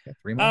 Yeah,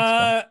 3 months.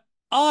 Well, Uh,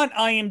 on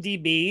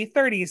IMDb,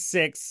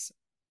 36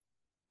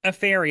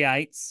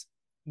 Affairites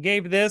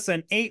gave this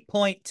an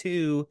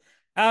 8.2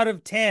 out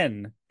of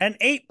 10. An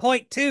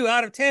 8.2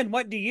 out of 10.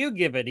 What do you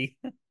give it?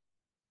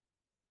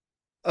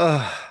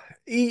 uh,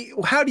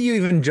 how do you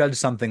even judge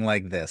something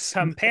like this?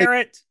 Like, Compare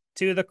it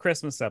to the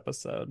Christmas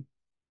episode.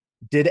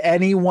 did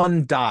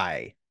anyone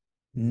die?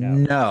 No,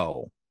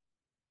 No.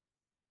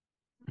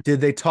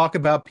 Did they talk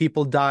about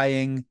people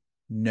dying?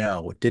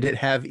 No. Did it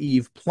have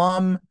Eve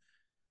Plum?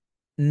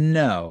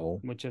 No.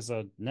 which is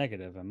a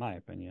negative in my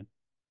opinion.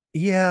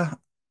 Yeah,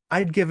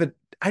 I'd give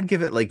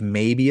it like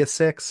maybe a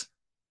 6.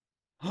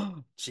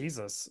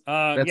 Jesus.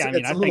 That's Yeah, I mean,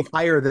 it's I a little think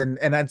higher than,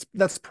 and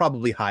that's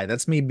probably high.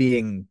 That's me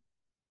being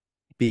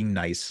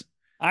nice.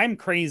 I'm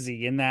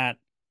crazy in that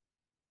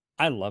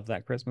I love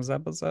that Christmas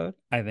episode.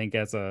 I think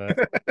as a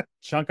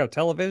chunk of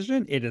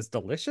television, it is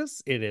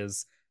delicious. It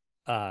is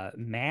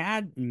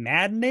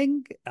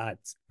maddening.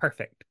 It's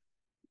perfect.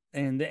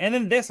 And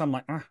then this, I'm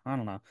like, I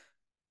don't know,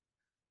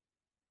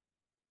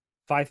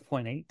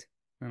 5.8.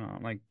 I don't know,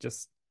 like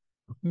just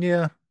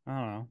Yeah. I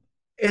don't know.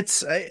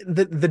 It's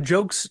the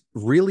jokes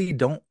really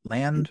don't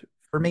land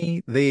for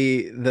me.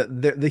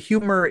 The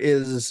humor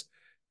is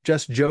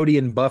just Jodie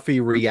and Buffy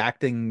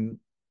reacting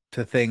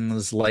to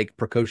things like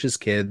precocious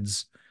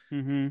kids.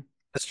 Mm-hmm.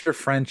 Mr.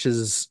 French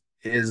is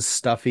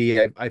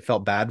stuffy. I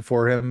felt bad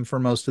for him for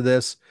most of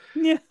this.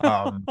 Yeah.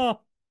 Um,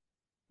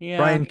 Yeah.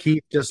 Brian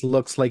Keith just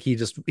looks like he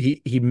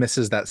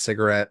misses that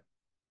cigarette.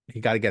 He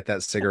got to get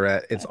that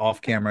cigarette. It's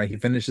off camera. He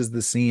finishes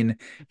the scene.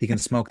 He can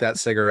smoke that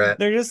cigarette.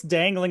 They're just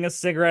dangling a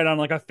cigarette on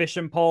like a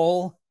fishing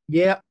pole.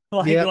 Yep.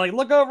 Yep. Like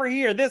look over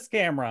here, this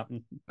camera.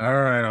 All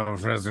right, I'll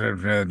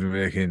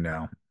making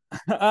now.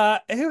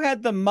 Who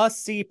had the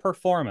must-see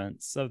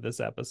performance of this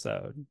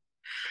episode?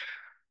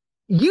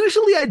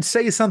 Usually I'd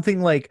say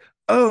something like,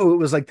 oh, it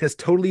was like this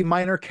totally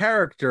minor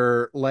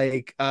character,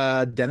 like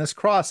Dennis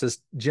Cross as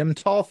Jim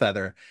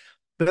Tallfeather.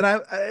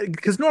 But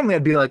because normally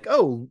I'd be like,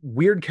 oh,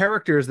 weird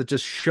characters that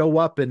just show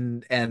up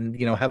and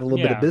have a little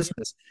bit of Yeah.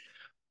 business.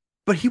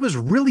 But he was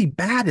really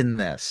bad in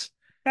this.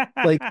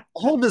 Like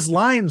all of his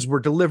lines were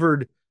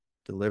delivered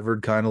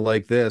kind of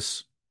like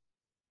this,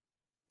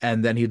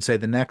 and then he'd say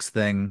the next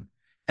thing,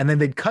 and then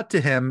they'd cut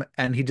to him,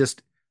 and he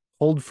just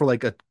hold for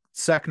like a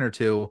second or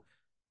two,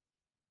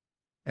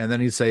 and then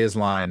he'd say his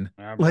line.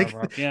 Like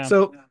Yeah.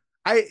 so,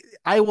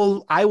 I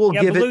will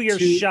Yeah, give blew it your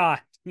to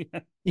shot.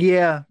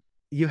 yeah.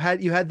 You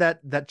had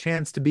that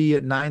chance to be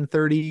at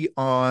 9:30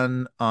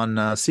 on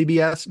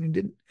CBS, and you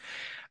didn't.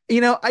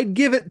 I'd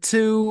give it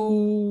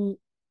to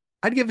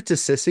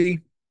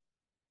Sissy.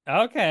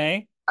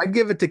 Okay. I'd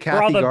give it to For all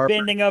Kathy the Garber.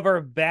 bending over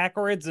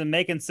backwards and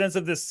making sense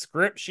of this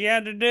script she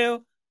had to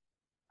do.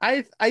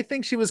 I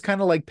think she was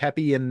kind of like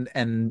peppy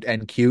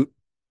and cute.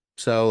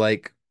 So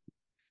like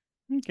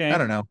I Okay.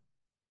 don't know.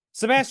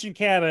 Sebastian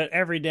Cabot,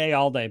 every day,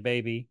 all day,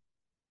 baby.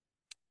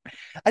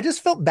 I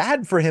just felt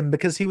bad for him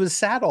because he was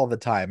sad all the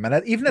time.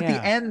 And even at the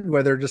Yeah. end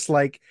where they're just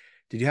like,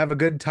 "Did you have a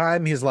good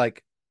time?" He's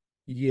like,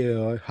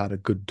 "Yeah, I had a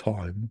good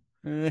time."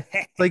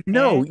 Like,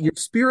 no, your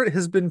spirit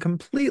has been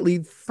completely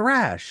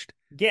thrashed,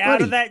 Get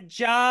out of buddy. that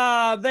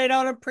job. They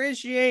don't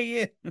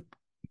appreciate you.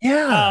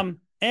 Yeah.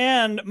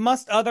 And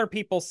must other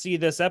people see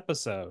this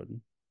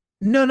episode?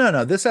 No, no,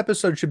 no. This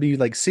episode should be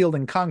like sealed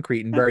in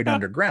concrete and buried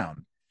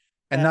underground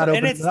and not And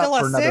opened it's up still a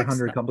for another six?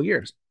 hundred couple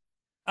years.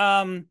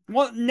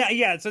 Well, no,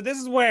 yeah, so this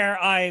is where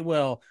I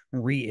will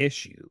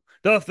reissue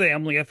the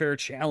Family Affair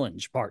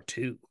Challenge Part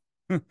 2.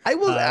 I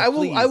will, I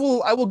will, I Please.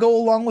 will, I will go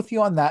along with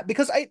you on that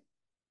because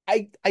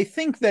I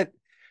think that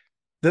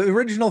the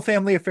original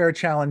Family Affair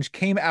Challenge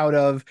came out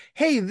of,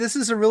 hey, this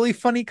is a really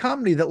funny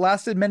comedy that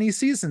lasted many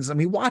seasons, and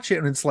we watch it,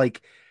 and it's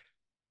like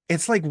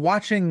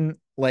watching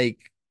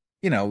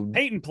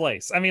Peyton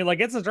Place. I mean, like,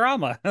 it's a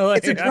drama.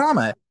 it's a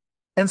drama.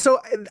 And so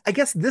I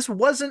guess this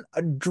wasn't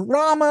a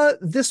drama.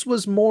 This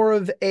was more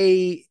of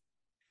I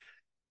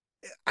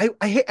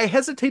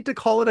hesitate to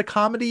call it a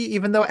comedy,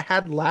 even though it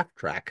had laugh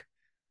track.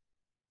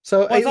 So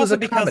Well, it's it was also a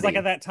because, like,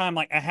 at comedy. that time,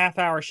 like, a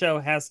half-hour show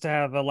has to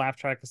have a laugh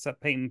track except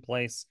Peyton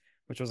Place,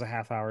 which was a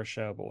half-hour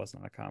show, but was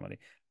not a comedy.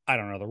 I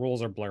don't know. The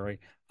rules are blurry.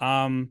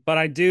 But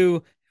I do,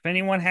 if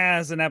anyone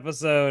has an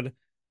episode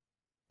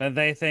that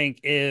they think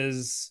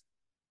is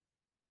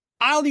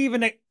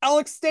I'll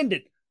extend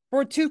it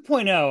for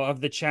 2.0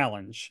 of the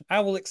challenge. I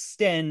will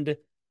extend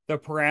the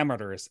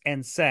parameters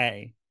and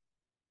say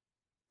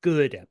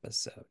good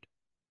episode.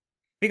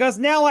 Because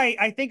now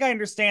I think I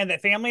understand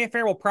that Family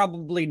Affair will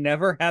probably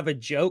never have a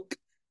joke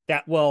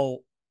that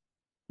will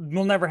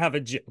never have a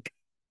joke.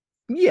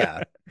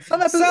 Yeah.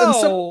 Some episodes and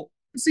some So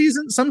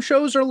seasons, some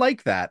shows are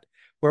like that,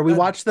 where we a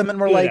watch them and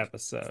we're good like,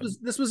 this episode. was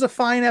this was a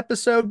fine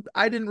episode.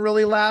 I didn't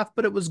really laugh,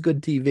 but it was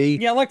good TV.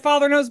 Yeah, like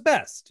Father Knows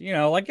Best.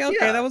 Like okay,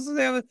 Yeah. that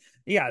was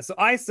yeah. So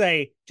I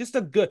say just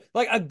a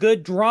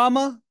good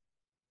drama,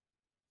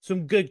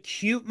 some good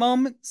cute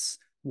moments,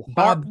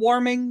 Bob,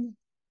 heartwarming.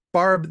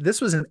 Barb,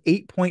 this was an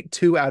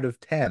 8.2 out of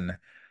 10.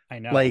 I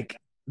know. Like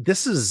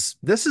this is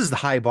the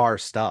high bar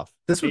stuff.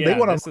 They Yeah,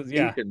 went on this is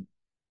yeah. location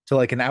to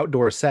like an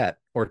outdoor set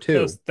or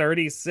Those two.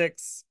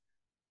 36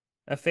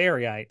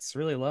 Apharites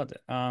really loved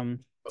it. Ugh.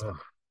 Well,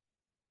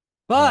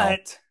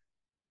 But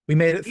we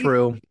made it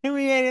through. we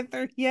made it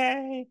through.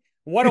 Yay.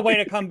 What a way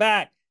to come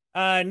back.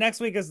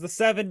 Next week is the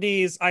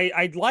 70s.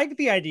 I like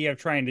the idea of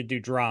trying to do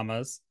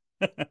dramas.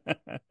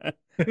 But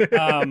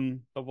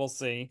we'll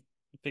see.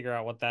 Figure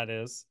out what that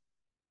is.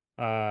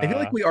 I feel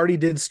like we already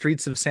did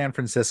Streets of San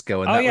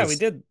Francisco, and Oh that yeah, we was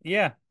did.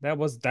 Yeah, that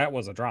was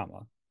a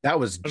drama. that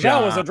was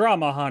That was a John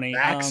drama, honey.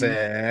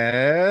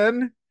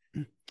 Jackson.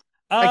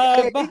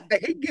 But I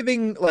hate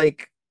giving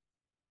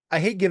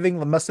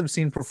the must have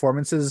seen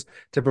performances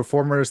to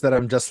performers that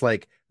I'm just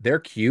like they're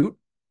cute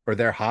or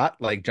they're hot,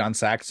 like John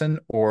Saxon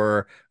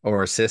or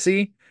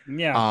Sissy.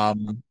 yeah.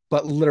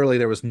 But literally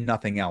there was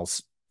nothing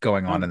else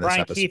going on in this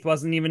Brian episode. Keith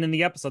wasn't even in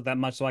the episode that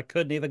much, so I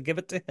couldn't even give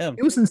it to him.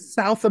 It was in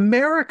South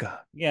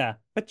America. Yeah,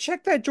 but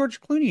check that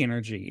George Clooney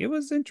energy. It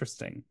was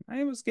interesting.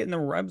 I was getting a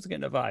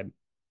vibe.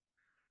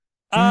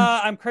 Hmm.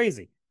 I'm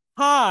crazy.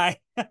 Hi.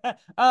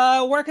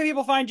 Where can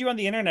people find you on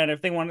the internet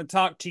if they want to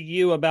talk to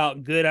you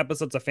about good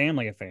episodes of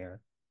Family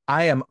Affair?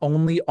 I am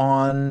only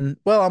on,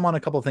 well, I'm on a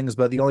couple of things,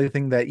 but the only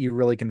thing that you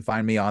really can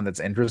find me on that's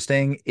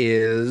interesting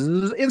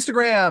is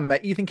Instagram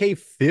at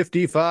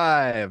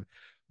EthanK55.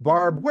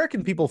 Barb, where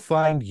can people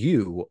find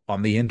you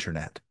on the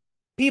internet?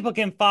 People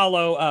can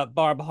follow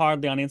Barb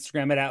Hardley on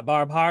Instagram at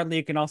Barb Hardley.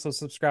 You can also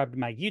subscribe to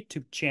my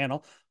YouTube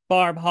channel,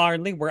 Barb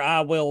Hardley, where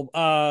I will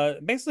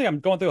basically I'm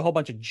going through a whole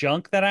bunch of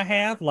junk that I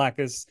have, like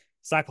this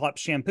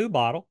Cyclops shampoo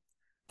bottle.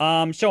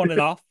 Showing it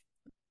off.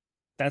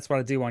 That's what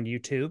I do on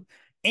YouTube.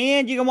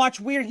 And you can watch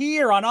We're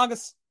Here on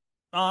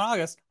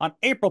on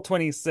April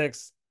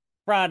 26th,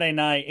 Friday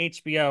night,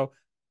 HBO.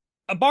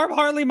 Barb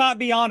Hartley might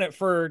be on it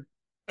for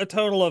a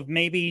total of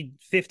maybe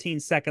 15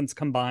 seconds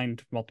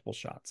combined, multiple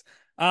shots.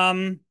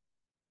 And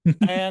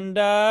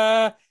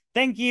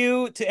thank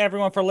you to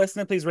everyone for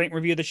listening. Please rate and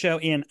review the show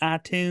in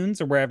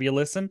iTunes or wherever you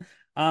listen.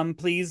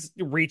 Please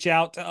reach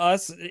out to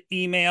us,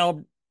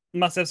 email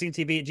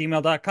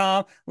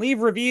musthavesceentv@gmail.com. Leave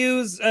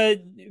reviews,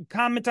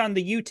 comment on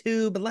the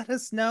YouTube. Let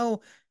us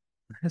know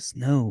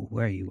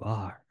where you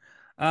are.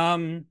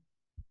 Um,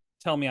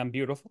 tell me I'm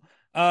beautiful.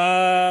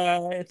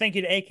 Thank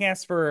you to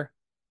Acast for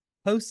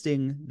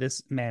hosting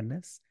this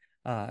madness.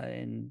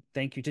 And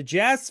thank you to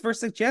Jess for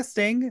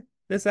suggesting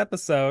this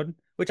episode,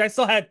 which I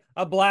still had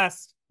a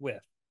blast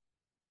with.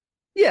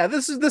 Yeah,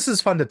 this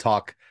is fun to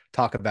talk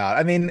about.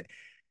 I mean,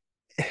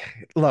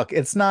 look,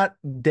 it's not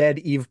dead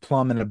Eve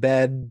Plum in a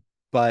bed,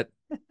 but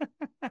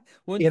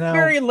Well, you know,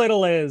 very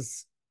little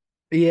is,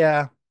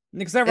 yeah,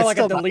 except for it's like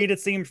a still not deleted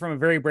scene from a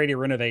very Brady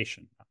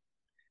renovation.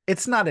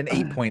 it's not an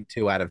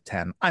 8.2 out of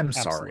 10. I'm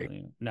sorry.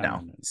 Absolutely. No, no,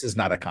 No, no, this is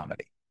no, not a no.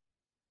 comedy.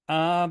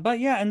 But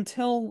yeah,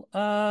 until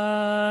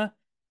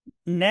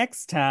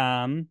next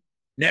time,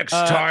 Next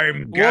uh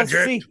time, we'll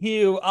Gadget. see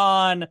you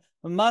on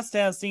Must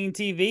Have Seen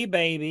TV,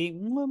 baby.